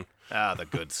is brown. The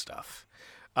good stuff.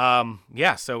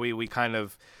 Yeah, so we kind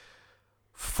of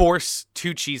force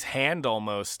Tucci's hand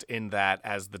almost in that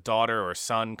as the daughter or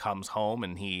son comes home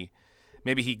and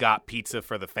maybe he got pizza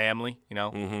for the family,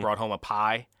 brought home a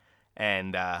pie,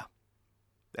 and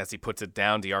as he puts it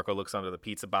down, D'Arco looks under the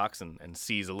pizza box and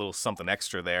sees a little something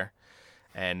extra there.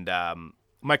 And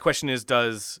my question is,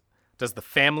 does the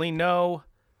family know?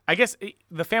 I guess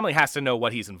the family has to know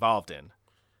what he's involved in.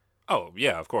 Oh,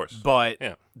 yeah, of course. But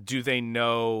Yeah. do they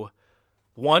know,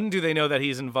 one, do they know that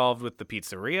he's involved with the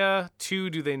pizzeria? Two,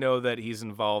 do they know that he's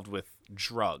involved with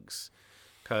drugs?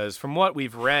 Because from what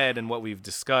we've read and what we've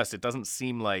discussed, it doesn't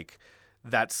seem like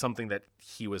that's something that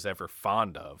he was ever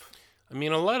fond of. I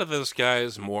mean, a lot of those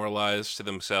guys moralize to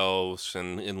themselves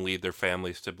and lead their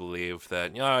families to believe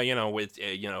that,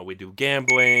 we do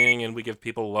gambling and we give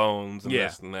people loans and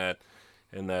this and that,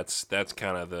 and that's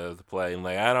kind of the play. And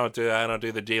like, I don't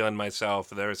do the dealing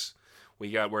myself.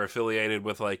 We're affiliated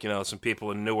with some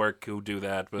people in Newark who do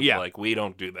that, but we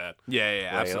don't do that. Yeah,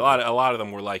 Like, absolutely. a lot of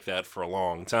them were like that for a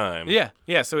long time.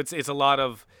 Yeah. So it's a lot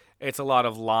of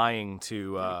lying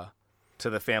to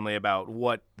the family about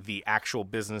what the actual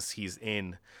business he's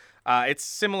in. It's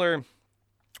similar,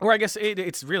 or I guess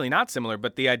it's really not similar,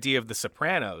 but the idea of The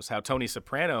Sopranos, how Tony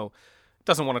Soprano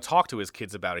doesn't want to talk to his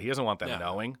kids about it. He doesn't want them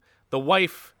knowing. The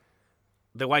wife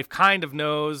kind of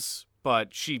knows,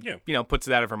 but she, puts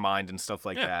it out of her mind and stuff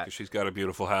like that. 'Cause she's got a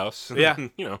beautiful house. Yeah.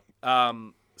 know.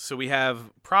 So we have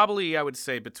probably, I would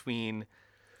say, between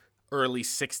early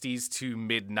 60s to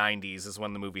mid 90s is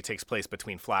when the movie takes place,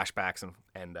 between flashbacks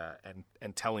and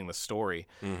telling the story,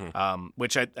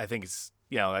 which I think is,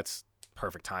 that's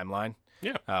perfect timeline.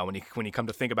 Yeah. When you come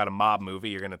to think about a mob movie,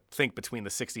 you're going to think between the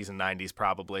 60s and 90s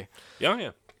probably.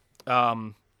 Yeah.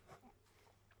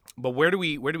 But where do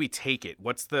we take it?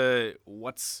 What's the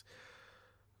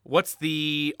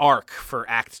arc for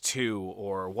Act 2,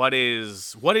 or when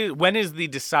is the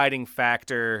deciding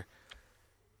factor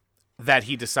that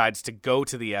he decides to go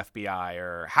to the FBI,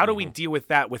 or how do we deal with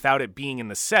that without it being in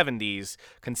the 70s,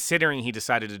 considering he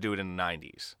decided to do it in the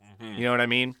 90s? You know what I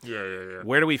mean? Yeah.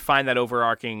 Where do we find that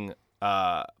overarching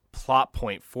plot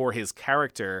point for his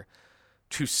character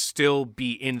to still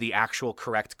be in the actual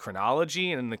correct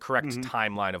chronology and in the correct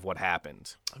timeline of what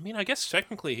happened? I mean, I guess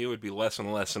technically he would be less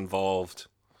and less involved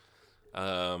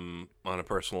on a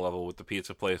personal level with the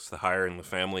pizza place the higher in the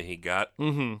family he got.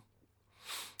 Mm-hmm.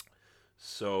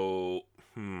 So,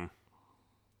 I'm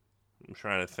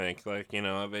trying to think. Like,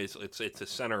 it's the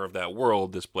center of that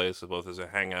world, this place, both as a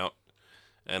hangout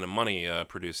and a money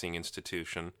producing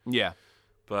institution. Yeah.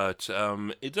 But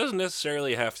it doesn't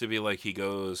necessarily have to be like he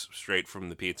goes straight from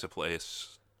the pizza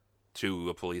place to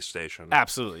a police station.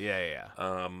 Absolutely. Yeah.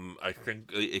 I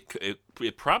think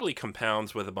it probably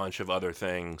compounds with a bunch of other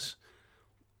things.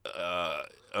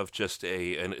 Of just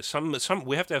some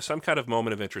we have to have some kind of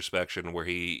moment of introspection where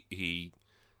he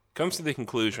comes to the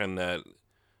conclusion that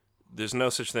there's no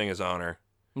such thing as honor.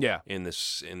 Yeah. In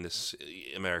this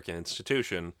American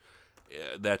institution,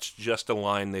 that's just a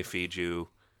line they feed you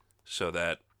so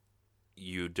that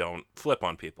you don't flip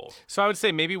on people. So I would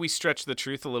say maybe we stretch the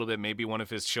truth a little bit. Maybe one of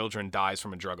his children dies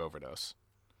from a drug overdose.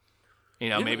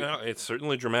 Maybe it's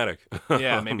certainly dramatic.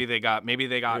 yeah, maybe they got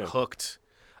hooked.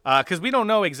 Because we don't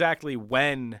know exactly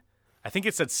when. I think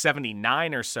it said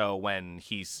 79 or so when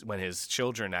his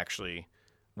children actually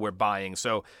were buying.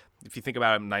 So if you think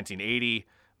about it, in 1980,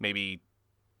 maybe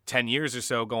 10 years or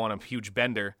so, go on a huge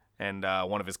bender, and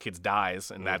one of his kids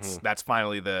dies, and that's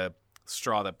finally the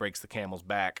straw that breaks the camel's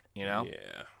back. Yeah,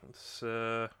 it's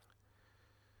oh,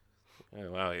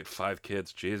 wow, he had 5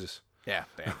 kids. Jesus. Yeah,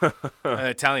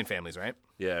 Italian families, right?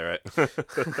 Yeah,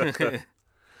 right.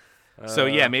 So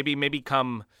yeah, maybe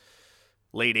come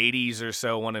late 80s or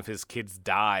so, one of his kids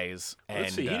dies.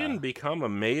 Let's see, he didn't become a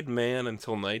made man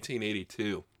until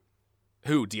 1982.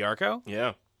 Who, D'Arco?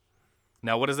 Yeah.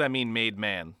 Now, what does that mean, made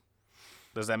man?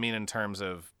 Does that mean in terms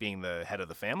of being the head of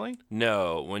the family?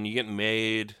 No, when you get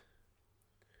made,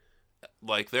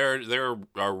 like there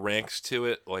are ranks to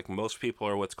it. Like most people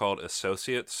are what's called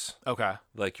associates. Okay.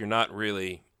 Like you're not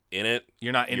really in it.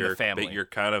 You're not in the family. But you're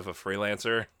kind of a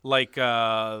freelancer. Like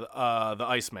the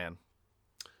Iceman.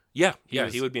 Yeah,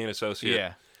 he would be an associate.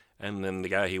 Yeah. And then the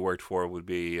guy he worked for would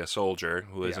be a soldier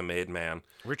who is a made man.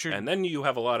 Richard. And then you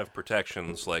have a lot of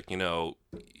protections, like, a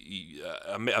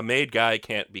made guy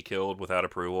can't be killed without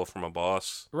approval from a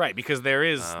boss. Right, because there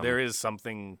is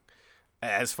something,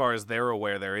 as far as they're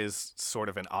aware, there is sort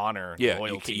of an honor. Yeah,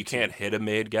 loyalty you can't hit a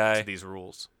made guy. To these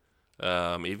rules.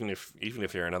 Even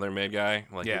if you're another made guy,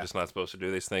 you're just not supposed to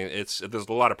do these things. There's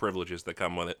a lot of privileges that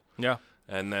come with it. Yeah.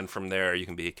 And then from there, you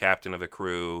can be a captain of a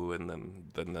crew, and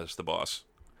then there's the boss.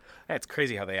 Yeah, it's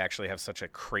crazy how they actually have such a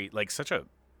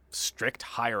strict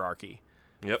hierarchy.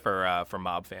 Yep. For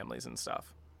mob families and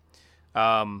stuff.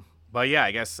 But yeah,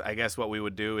 I guess what we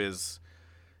would do is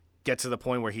get to the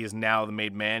point where he is now the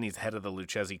made man. He's head of the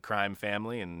Lucchese crime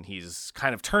family, and he's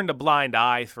kind of turned a blind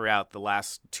eye throughout the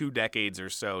last 2 decades or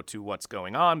so to what's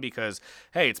going on because,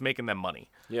 hey, it's making them money.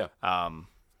 Yeah.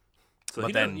 So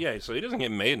he doesn't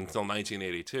get made until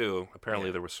 1982.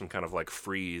 Apparently, there was some kind of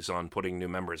freeze on putting new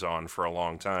members on for a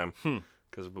long time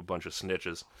because of a bunch of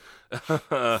snitches.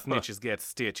 Snitches get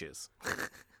stitches.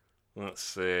 Let's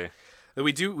see.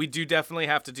 We do definitely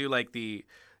have to do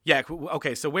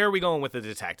okay. So where are we going with the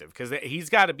detective? Because he's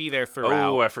got to be there throughout.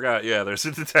 Oh, I forgot. Yeah, there's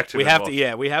a detective. We have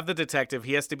the detective.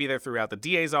 He has to be there throughout. The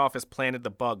DA's office planted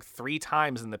the bug 3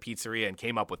 times in the pizzeria and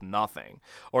came up with nothing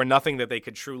that they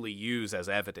could truly use as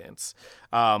evidence.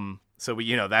 So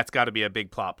that's got to be a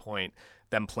big plot point.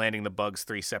 Them planting the bugs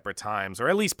 3 separate times, or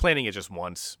at least planting it just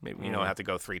once. Maybe you don't have to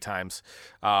go 3 times,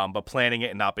 but planting it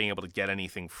and not being able to get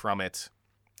anything from it.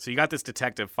 So you got this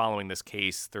detective following this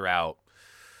case throughout.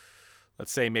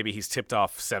 Let's say maybe he's tipped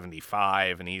off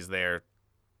 75 and he's there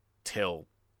till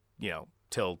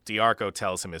D'Arco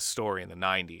tells him his story in the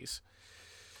 90s.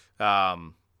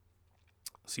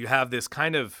 So you have this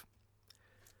kind of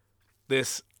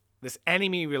this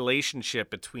enemy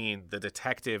relationship between the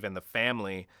detective and the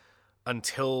family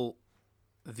until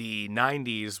the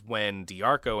 90s when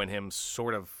D'Arco and him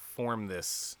sort of form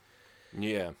this.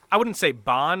 Yeah. I wouldn't say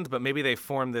bond, but maybe they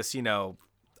form this,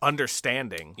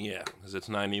 understanding. Yeah, because it's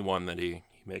 91 that he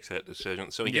makes that decision.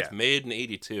 So he gets made in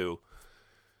 82.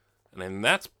 And then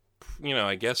that's,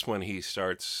 I guess when he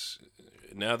starts,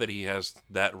 now that he has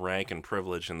that rank and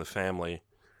privilege in the family,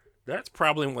 that's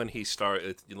probably when he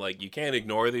starts, you can't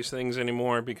ignore these things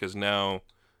anymore because now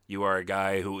you are a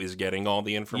guy who is getting all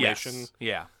the information. Yes.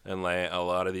 Yeah. And a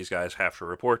lot of these guys have to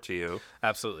report to you.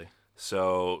 Absolutely.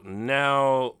 So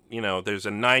now, there's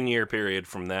a 9-year period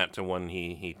from that to when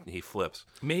he flips.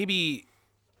 Maybe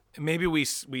we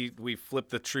flip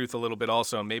the truth a little bit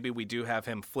also. Maybe we do have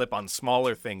him flip on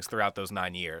smaller things throughout those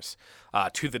 9 years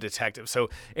to the detective.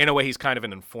 So in a way, he's kind of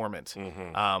an informant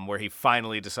where he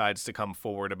finally decides to come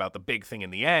forward about the big thing in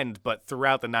the end. But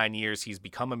throughout the 9 years, he's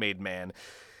become a made man.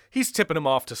 He's tipping him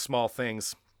off to small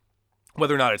things.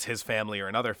 Whether or not it's his family or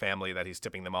another family that he's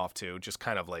tipping them off to, just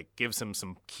kind of gives him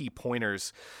some key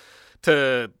pointers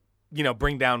to,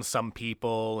 bring down some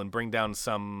people and bring down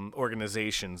some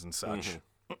organizations and such.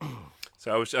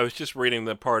 So I was just reading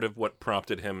the part of what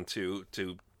prompted him to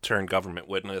turned government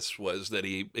witness was that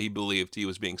he believed he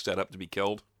was being set up to be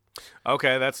killed.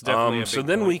 Okay, that's definitely a big so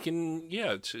then point. we can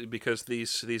because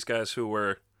these guys who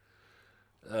were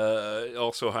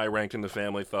also high ranked in the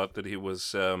family thought that he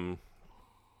was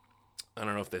I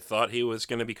don't know if they thought he was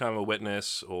going to become a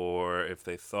witness or if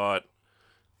they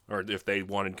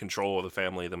wanted control of the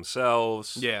family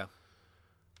themselves. Yeah.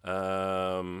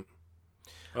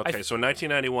 Okay, so in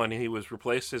 1991, he was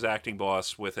replaced as acting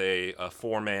boss with a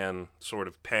four-man sort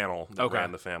of panel that Okay.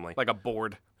 ran the family, Like a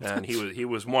board. and he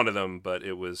was one of them. But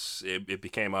it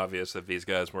became obvious that these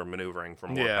guys were maneuvering for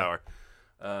more Yeah. power.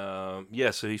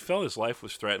 So he felt his life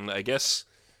was threatened. I guess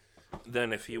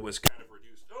then if he was kind of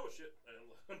reduced, oh shit,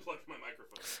 I unplugged my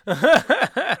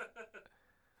microphone.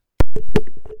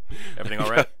 Everything all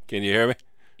right? Can you hear me?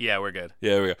 Yeah, we're good.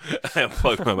 Yeah, there we go. I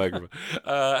unplugged my microphone.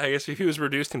 I guess if he was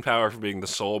reduced in power from being the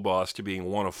sole boss to being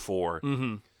one of four.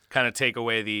 Kind of take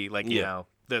away the you Yeah. know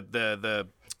the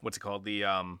what's it called, the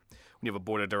when you have a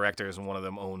board of directors and one of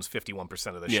them owns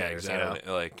 51% of the Yeah, shares. exactly. You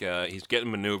know? Like he's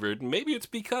getting maneuvered. Maybe it's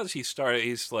because he's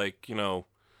like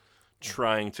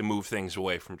trying to move things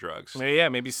away from drugs. Yeah,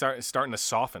 maybe starting to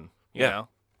soften. You Yeah. know?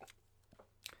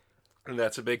 And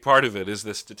that's a big part of it. Is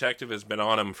this detective has been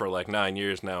on him for like 9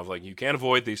 years now? Of like, you can't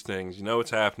avoid these things. You know what's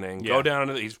happening. Yeah. Go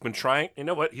down. He's been trying. You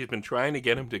know what? He's been trying to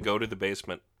get him to go to the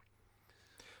basement.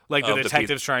 Like the Of the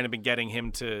detective's trying to be getting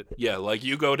him to. Yeah, like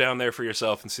you go down there for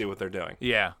yourself and see what they're doing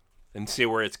Yeah. and see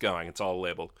where it's going. It's all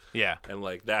labeled. Yeah. And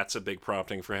like that's a big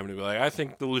prompting for him to be like, I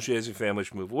think the Lucchese family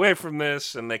should move away from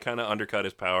this, and they kind of undercut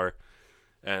his power.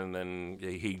 And then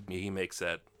he makes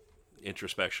that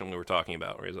introspection we were talking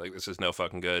about, where he's like, this is no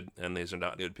fucking good, and these are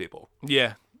not good people.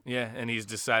 Yeah. Yeah. And he's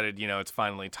decided, it's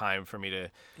finally time for me to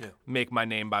make my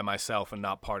name by myself and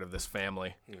not part of this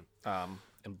family.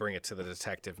 And bring it to the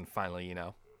detective and finally,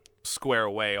 square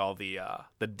away all the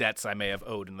debts I may have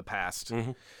owed in the past.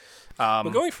 But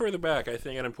going further back, I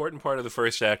think an important part of the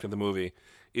first act of the movie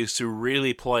is to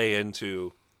really play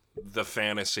into the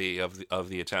fantasy of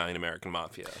the Italian American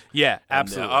mafia. Yeah, And,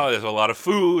 absolutely. there's a lot of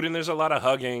food and there's a lot of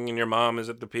hugging, and your mom is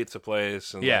at the pizza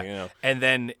place. And Yeah.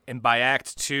 And by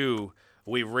Act 2,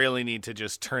 we really need to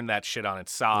just turn that shit on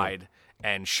its side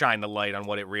and shine the light on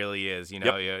what it really is.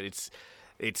 It's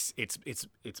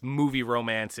movie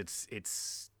romance.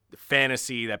 It's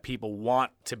fantasy that people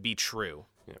want to be true.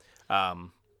 Yeah.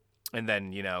 And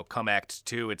then, come Act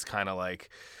 2, it's kind of like,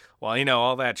 well,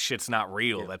 all that shit's not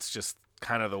real. That's just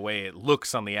kind of the way it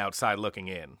looks on the outside looking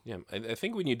in. Yeah, I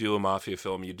think when you do a mafia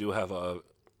film, you do have a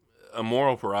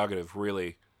moral prerogative,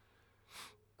 really,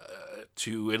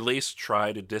 to at least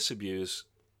try to disabuse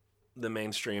the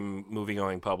mainstream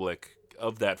movie-going public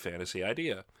of that fantasy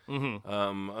idea.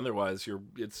 Otherwise,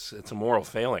 it's a moral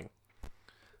failing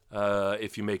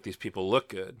if you make these people look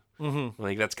good.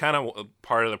 Like that's kind of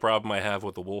part of the problem I have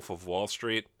with The Wolf of Wall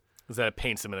Street. Is that it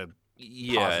paints them in a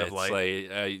It's light.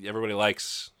 like everybody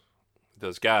likes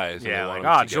those guys. and they want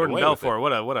them to get Jordan away with it. Belfort,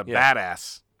 what a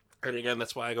badass. And again,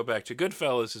 that's why I go back to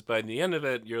Goodfellas. Is by the end of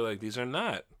it, you're like, these are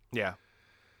not Yeah.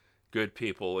 good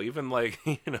people. Even like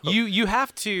You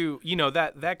have to,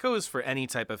 that goes for any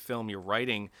type of film you're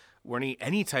writing or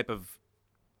any type of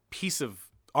piece of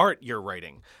art you're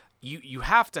writing. You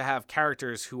have to have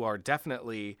characters who are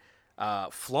definitely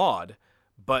flawed,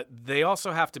 but they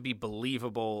also have to be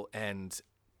believable, and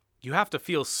you have to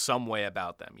feel some way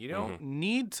about them. You don't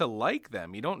need to like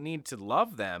them. You don't need to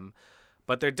love them,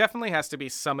 but there definitely has to be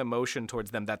some emotion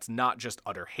towards them that's not just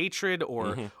utter hatred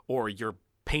or you're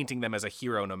painting them as a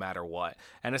hero no matter what.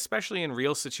 And especially in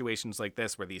real situations like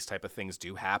this where these type of things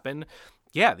do happen,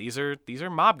 these are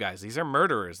mob guys. These are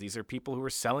murderers. These are people who are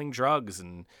selling drugs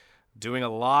and doing a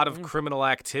lot of criminal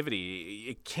activity.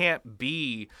 It can't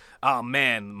be, oh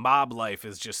man, mob life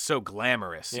is just so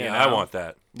glamorous. yeah, I want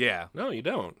that. Yeah. No, you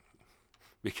don't,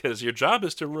 because your job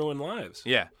is to ruin lives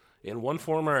Yeah. in one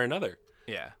form or another.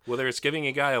 Yeah. Whether it's giving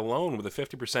a guy a loan with a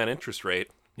 50% interest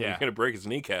rate, Yeah. you're gonna break his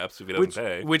kneecaps if he doesn't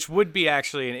pay. Which would be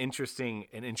actually an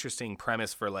interesting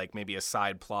premise for like maybe a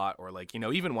side plot or like,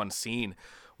 even one scene.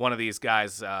 One of these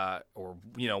guys or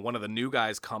one of the new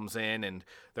guys comes in and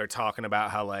they're talking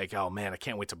about how like, oh man, I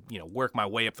can't wait to work my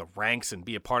way up the ranks and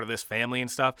be a part of this family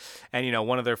and stuff. And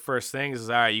one of their first things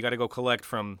is, all right, you got to go collect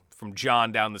from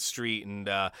John down the street, and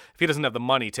if he doesn't have the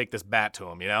money, take this bat to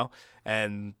him.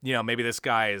 And maybe this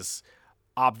guy is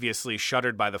obviously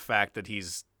shuddered by the fact that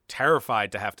he's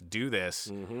terrified to have to do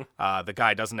this. The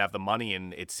guy doesn't have the money,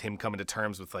 and it's him coming to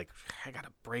terms with like, I gotta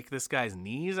break this guy's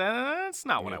knees. That's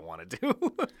not what I want to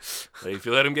do. If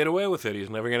you let him get away with it, he's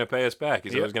never going to pay us back.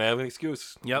 He's always going to have an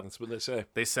excuse. Yep. That's what they say.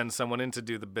 They send someone in to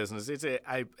do the business.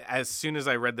 As soon as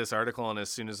I read this article, and as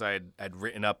soon as I had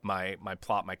written up my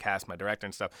plot, my cast, my director,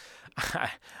 and stuff,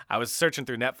 I was searching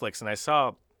through Netflix, and I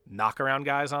saw Knockaround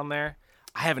Guys on there.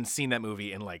 I haven't seen that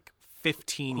movie in like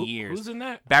 15 years. Who's in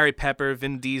that? Barry Pepper,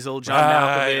 Vin Diesel, John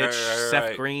Malkovich,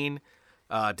 Seth Green,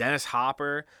 Dennis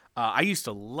Hopper. I used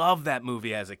to love that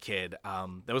movie as a kid.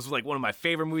 That was like one of my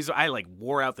favorite movies. I like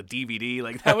wore out the DVD.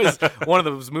 Like that was one of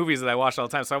those movies that I watched all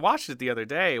the time. So I watched it the other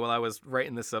day while I was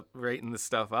writing this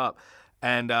stuff up.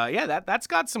 And that's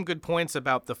got some good points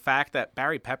about the fact that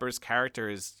Barry Pepper's character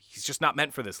he's just not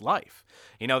meant for this life.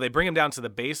 You know, they bring him down to the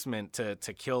basement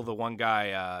to kill the one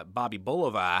guy, Bobby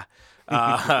Bolivar,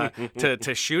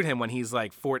 to shoot him when he's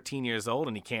like 14 years old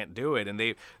and he can't do it. And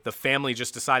the family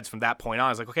just decides from that point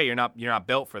on, it's like, okay, you're not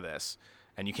built for this,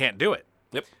 and you can't do it.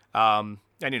 Yep. And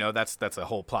you know that's a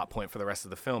whole plot point for the rest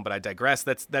of the film. But I digress.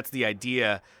 That's the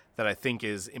idea that I think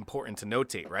is important to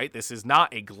notate. Right, this is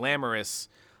not a glamorous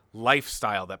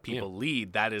lifestyle that people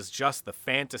lead. That is just the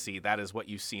fantasy. That is what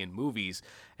you see in movies.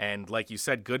 And like you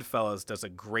said, Goodfellas does a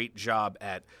great job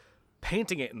at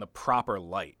painting it in the proper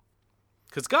light.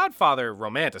 Because Godfather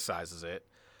romanticizes it.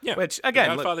 Yeah. Which,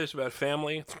 again, Godfather's about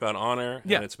family, it's about honor,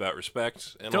 and it's about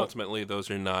respect. And ultimately,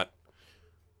 those are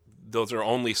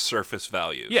only surface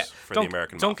values for the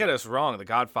American mafia. Don't get us wrong. The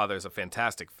Godfather is a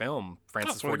fantastic film.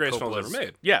 Francis Ford Coppola's, one of the greatest films ever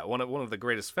made. Yeah, one of the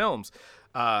greatest films.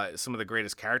 Some of the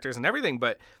greatest characters and everything,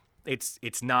 but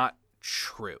it's not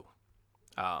true.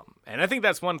 And I think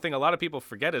that's one thing a lot of people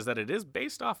forget is that it is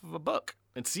based off of a book.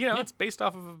 It's it's based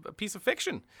off of a piece of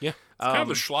fiction. Yeah, it's kind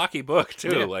of a schlocky book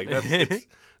too. Yeah. Like it's,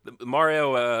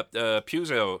 Mario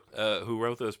Puzo, who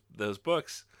wrote those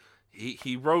books,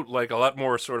 he wrote like a lot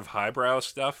more sort of highbrow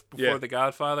stuff before The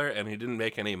Godfather, and he didn't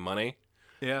make any money.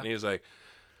 Yeah, and he was like,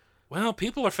 well,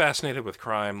 people are fascinated with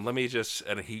crime. Let me just...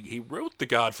 And he wrote The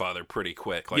Godfather pretty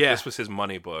quick. Like, this was his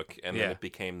money book, and then it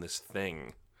became this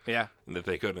thing that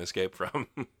they couldn't escape from.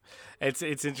 It's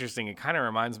interesting. It kind of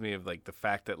reminds me of, like, the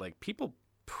fact that, like, people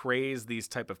praise these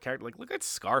type of characters. Like, look at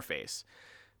Scarface.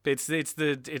 It's the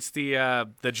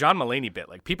John Mulaney bit.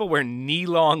 Like, people wear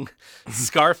knee-long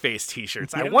Scarface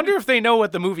T-shirts. I wonder if they know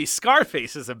what the movie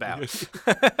Scarface is about.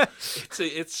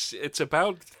 It's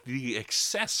about the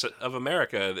excess of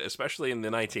America, especially in the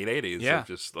 1980s. Yeah, of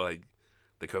just like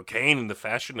the cocaine and the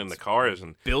fashion and the cars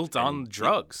and built on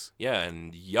drugs. Yeah,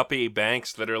 and yuppie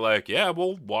banks that are like, yeah,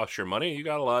 we'll wash your money. You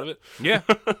got a lot of it. Yeah,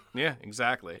 yeah,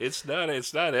 exactly. It's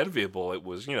not enviable. It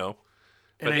was, By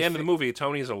the end of the movie,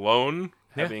 Tony's alone.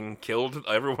 Having killed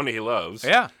everyone he loves,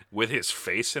 with his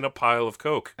face in a pile of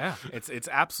coke. Yeah, it's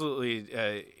absolutely,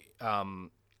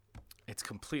 it's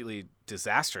completely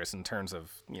disastrous in terms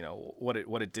of what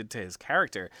it did to his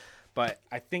character. But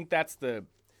I think that's the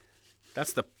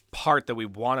part that we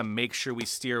want to make sure we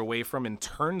steer away from in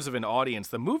terms of an audience.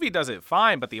 The movie does it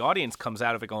fine, but the audience comes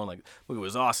out of it going like, "It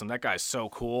was awesome. That guy's so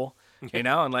cool,"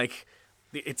 and like.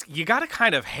 You got to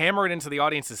kind of hammer it into the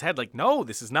audience's head, like, no,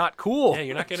 this is not cool. Yeah,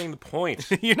 you're not getting the point.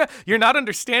 you're not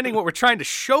understanding what we're trying to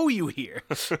show you here.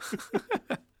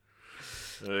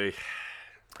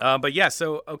 But yeah,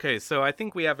 so I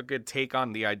think we have a good take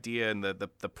on the idea and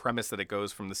the premise that it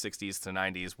goes from the 60s to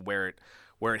 90s, where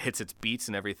it hits its beats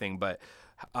and everything. But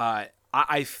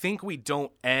I think we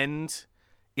don't end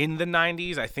in the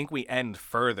 90s. I think we end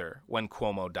further when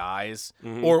Cuomo dies,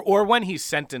 or when he's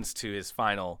sentenced to his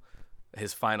final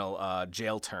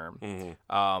jail term,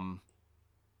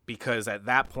 because at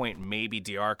that point maybe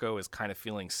D'Arco is kind of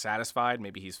feeling satisfied.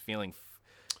 Maybe he's feeling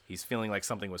like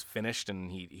something was finished and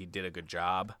he did a good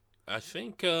job. I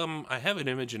think I have an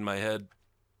image in my head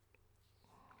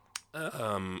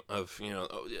of a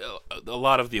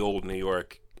lot of the old New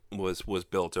York was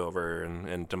built over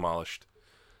and demolished.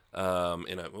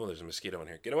 There's a mosquito in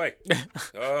here. Get away!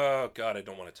 Oh God, I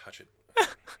don't want to touch it.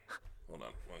 Hold on,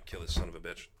 I want to kill this son of a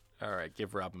bitch. All right,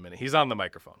 give Rob a minute. He's on the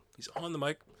microphone. He's on the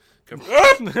mic.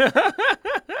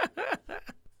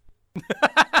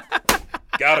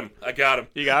 Got him. I got him.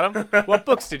 You got him? What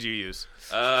books did you use?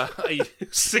 I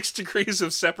used 6 Degrees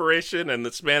of Separation and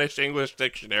the Spanish-English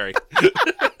Dictionary.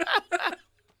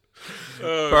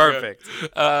 Perfect.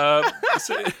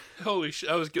 Holy shit,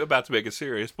 I was about to make a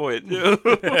serious point. So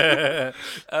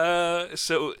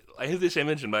I have this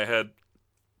image in my head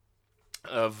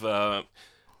of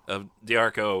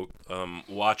D'Arco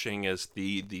watching as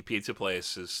the pizza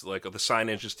place is like the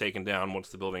signage is taken down once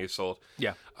the building is sold.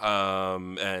 Yeah.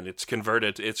 And it's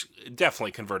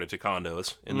definitely converted to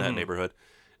condos in that neighborhood.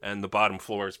 and the bottom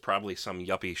floor is probably some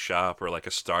yuppie shop or like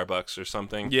a Starbucks or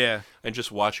something. Yeah. And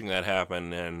just watching that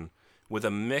happen, and with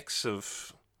a mix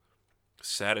of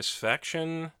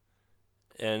satisfaction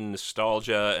and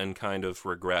nostalgia and kind of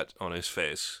regret on his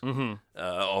face. Mm-hmm.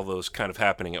 All those kind of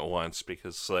happening at once,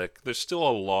 because like there's still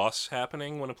a loss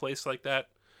happening when a place like that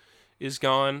is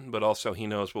gone, but also he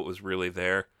knows what was really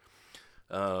there.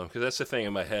 Because that's the thing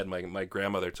in my head. My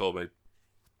grandmother told me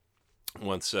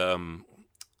once her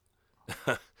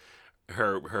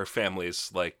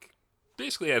family's like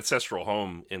basically ancestral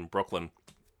home in Brooklyn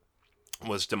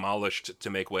was demolished to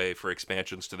make way for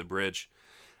expansions to the bridge.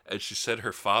 And she said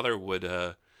her father would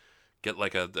get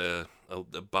like a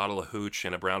bottle of hooch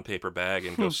in a brown paper bag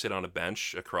and go sit on a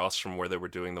bench across from where they were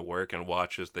doing the work and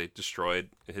watch as they destroyed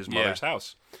his mother's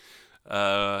house.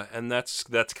 And that's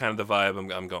kind of the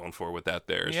vibe I'm going for with that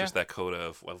there. It's just that coda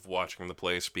of watching the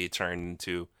place be turned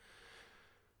into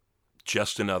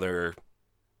just another,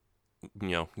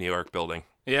 New York building.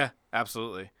 Yeah,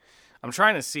 absolutely. I'm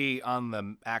trying to see on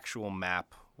the actual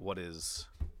map what is...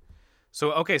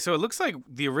 So it looks like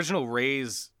the original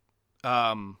Ray's,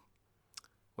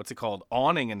 what's it called,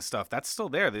 awning and stuff, that's still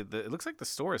there. It looks like the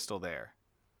store is still there.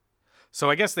 So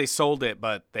I guess they sold it,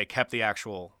 but they kept the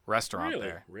actual restaurant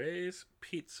there. Ray's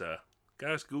Pizza.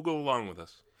 Guys, Google along with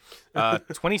us.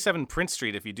 27 Prince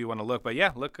Street if you do want to look. But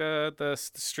yeah, look at the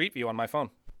street view on my phone.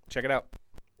 Check it out.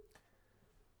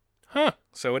 Huh.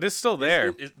 So it is still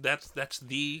there. That's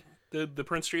the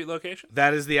Prince Street location?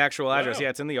 That is the actual address. Wow. Yeah,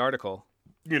 it's in the article.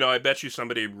 I bet you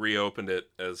somebody reopened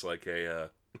it as like a...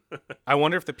 I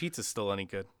wonder if the pizza's still any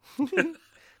good. Because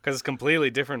it's completely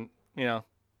different,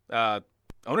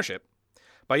 ownership.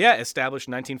 But yeah, established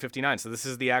in 1959. So this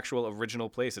is the actual original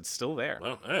place. It's still there.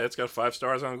 Well, hey, it's got 5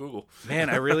 stars on Google.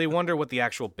 Man, I really wonder what the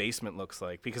actual basement looks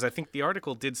like. Because I think the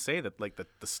article did say that like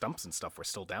the stumps and stuff were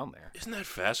still down there. Isn't that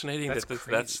fascinating? That's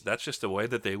crazy. That's just the way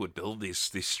that they would build these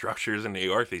structures in New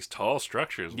York, these tall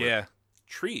structures with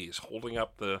trees holding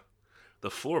up the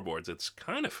floorboards. It's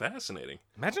kind of fascinating.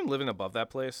 Imagine living above that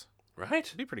place. Right?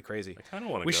 It'd be pretty crazy. I kind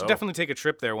of want to go. We should definitely take a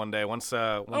trip there one day once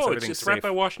everything's it's safe. right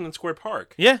by Washington Square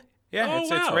Park. Yeah, Oh,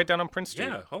 it's wow. right down on Prince Street.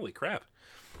 Yeah, holy crap.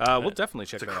 We'll definitely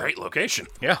check It's a that great out. location.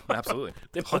 Yeah, absolutely.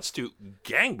 Let's do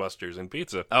gangbusters in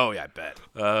pizza. Oh yeah, I bet.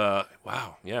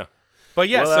 Wow, yeah. But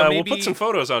yeah, well, so maybe we'll put some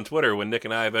photos on Twitter when Nick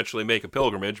and I eventually make a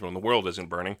pilgrimage when the world isn't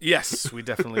burning. Yes, we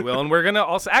definitely will. And we're going to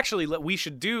also... Actually, we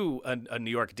should do a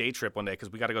New York day trip one day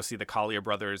because we got to go see the Collier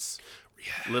Brothers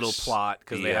little plot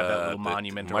because they have that little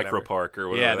monument or micro whatever. park or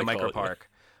whatever. Yeah, the they micro call it.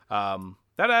 park.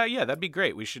 That'd be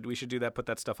great. We should do that. Put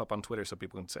that stuff up on Twitter so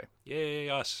people can say. Yay,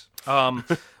 us.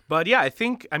 But yeah, I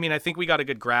think we got a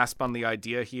good grasp on the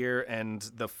idea here and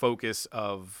the focus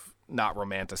of not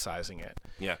romanticizing it.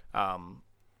 Yeah.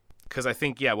 Because I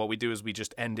think, what we do is we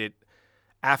just end it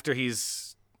after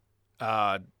he's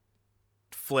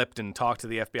flipped and talked to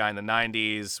the FBI in the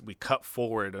 90s. We cut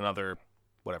forward another,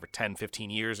 10, 15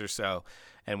 years or so,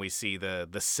 and we see the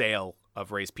sale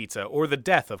of Ray's Pizza or the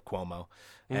death of Cuomo.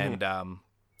 Mm-hmm.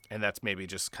 And that's maybe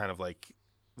just kind of like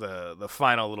the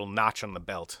final little notch on the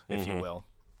belt, if you will.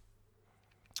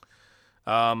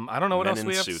 I don't know what else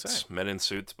we have to say. Men in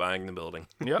suits buying the building.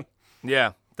 Yep.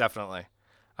 Yeah, definitely.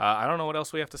 I don't know what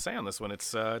else we have to say on this one.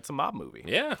 It's a mob movie.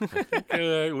 Yeah,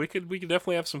 we could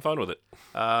definitely have some fun with it.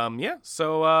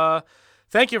 So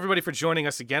thank you everybody for joining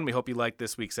us again. We hope you liked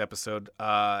this week's episode.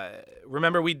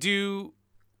 Remember, we do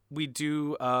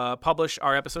publish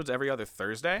our episodes every other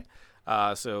Thursday.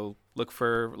 So look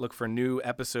for new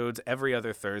episodes every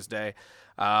other Thursday.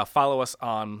 Follow us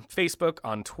on Facebook,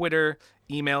 on Twitter.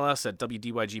 Email us at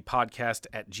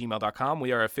wdygpodcast@gmail.com.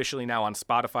 We are officially now on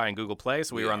Spotify and Google Play,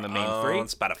 so we are on the main three. On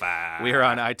Spotify. We are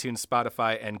on iTunes,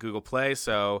 Spotify, and Google Play.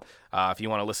 So if you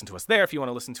want to listen to us there, if you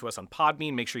want to listen to us on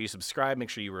Podbean, make sure you subscribe, make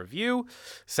sure you review,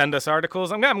 send us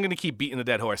articles. I'm going to keep beating the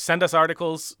dead horse. Send us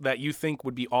articles that you think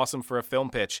would be awesome for a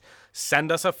film pitch.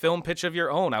 Send us a film pitch of your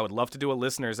own. I would love to do a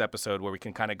listeners episode where we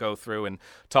can kind of go through and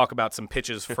talk about some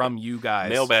pitches from you guys.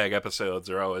 Mailbag episodes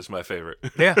are always my favorite.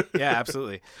 Yeah,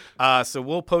 absolutely. So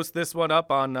we'll post this one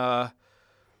up on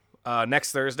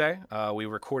next Thursday. We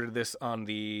recorded this on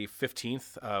the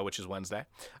 15th, which is Wednesday.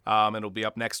 It'll be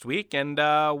up next week, and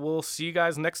we'll see you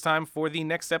guys next time for the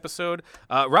next episode.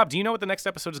 Rob, do you know what the next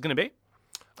episode is going to be?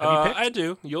 Have you picked? I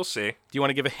do. You'll see. Do you want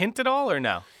to give a hint at all, or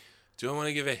no? Do I want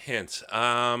to give a hint?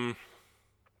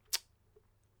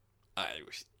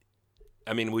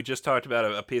 I mean, we just talked about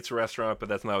a pizza restaurant, but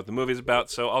that's not what the movie's about,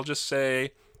 so I'll just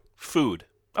say food.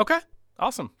 Okay,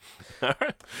 awesome. All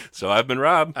right. So I've been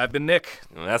Rob. I've been Nick.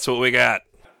 And that's what we got.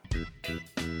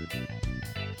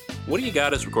 What Do You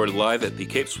Got is recorded live at the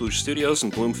Cape Swoosh Studios in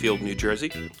Bloomfield, New Jersey.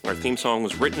 Our theme song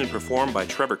was written and performed by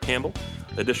Trevor Campbell.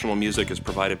 Additional music is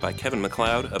provided by Kevin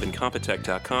MacLeod of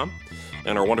Incompetech.com.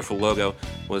 And our wonderful logo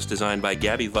was designed by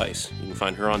Gabby Weiss. You can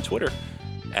find her on Twitter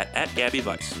at Gabby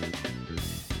Weiss.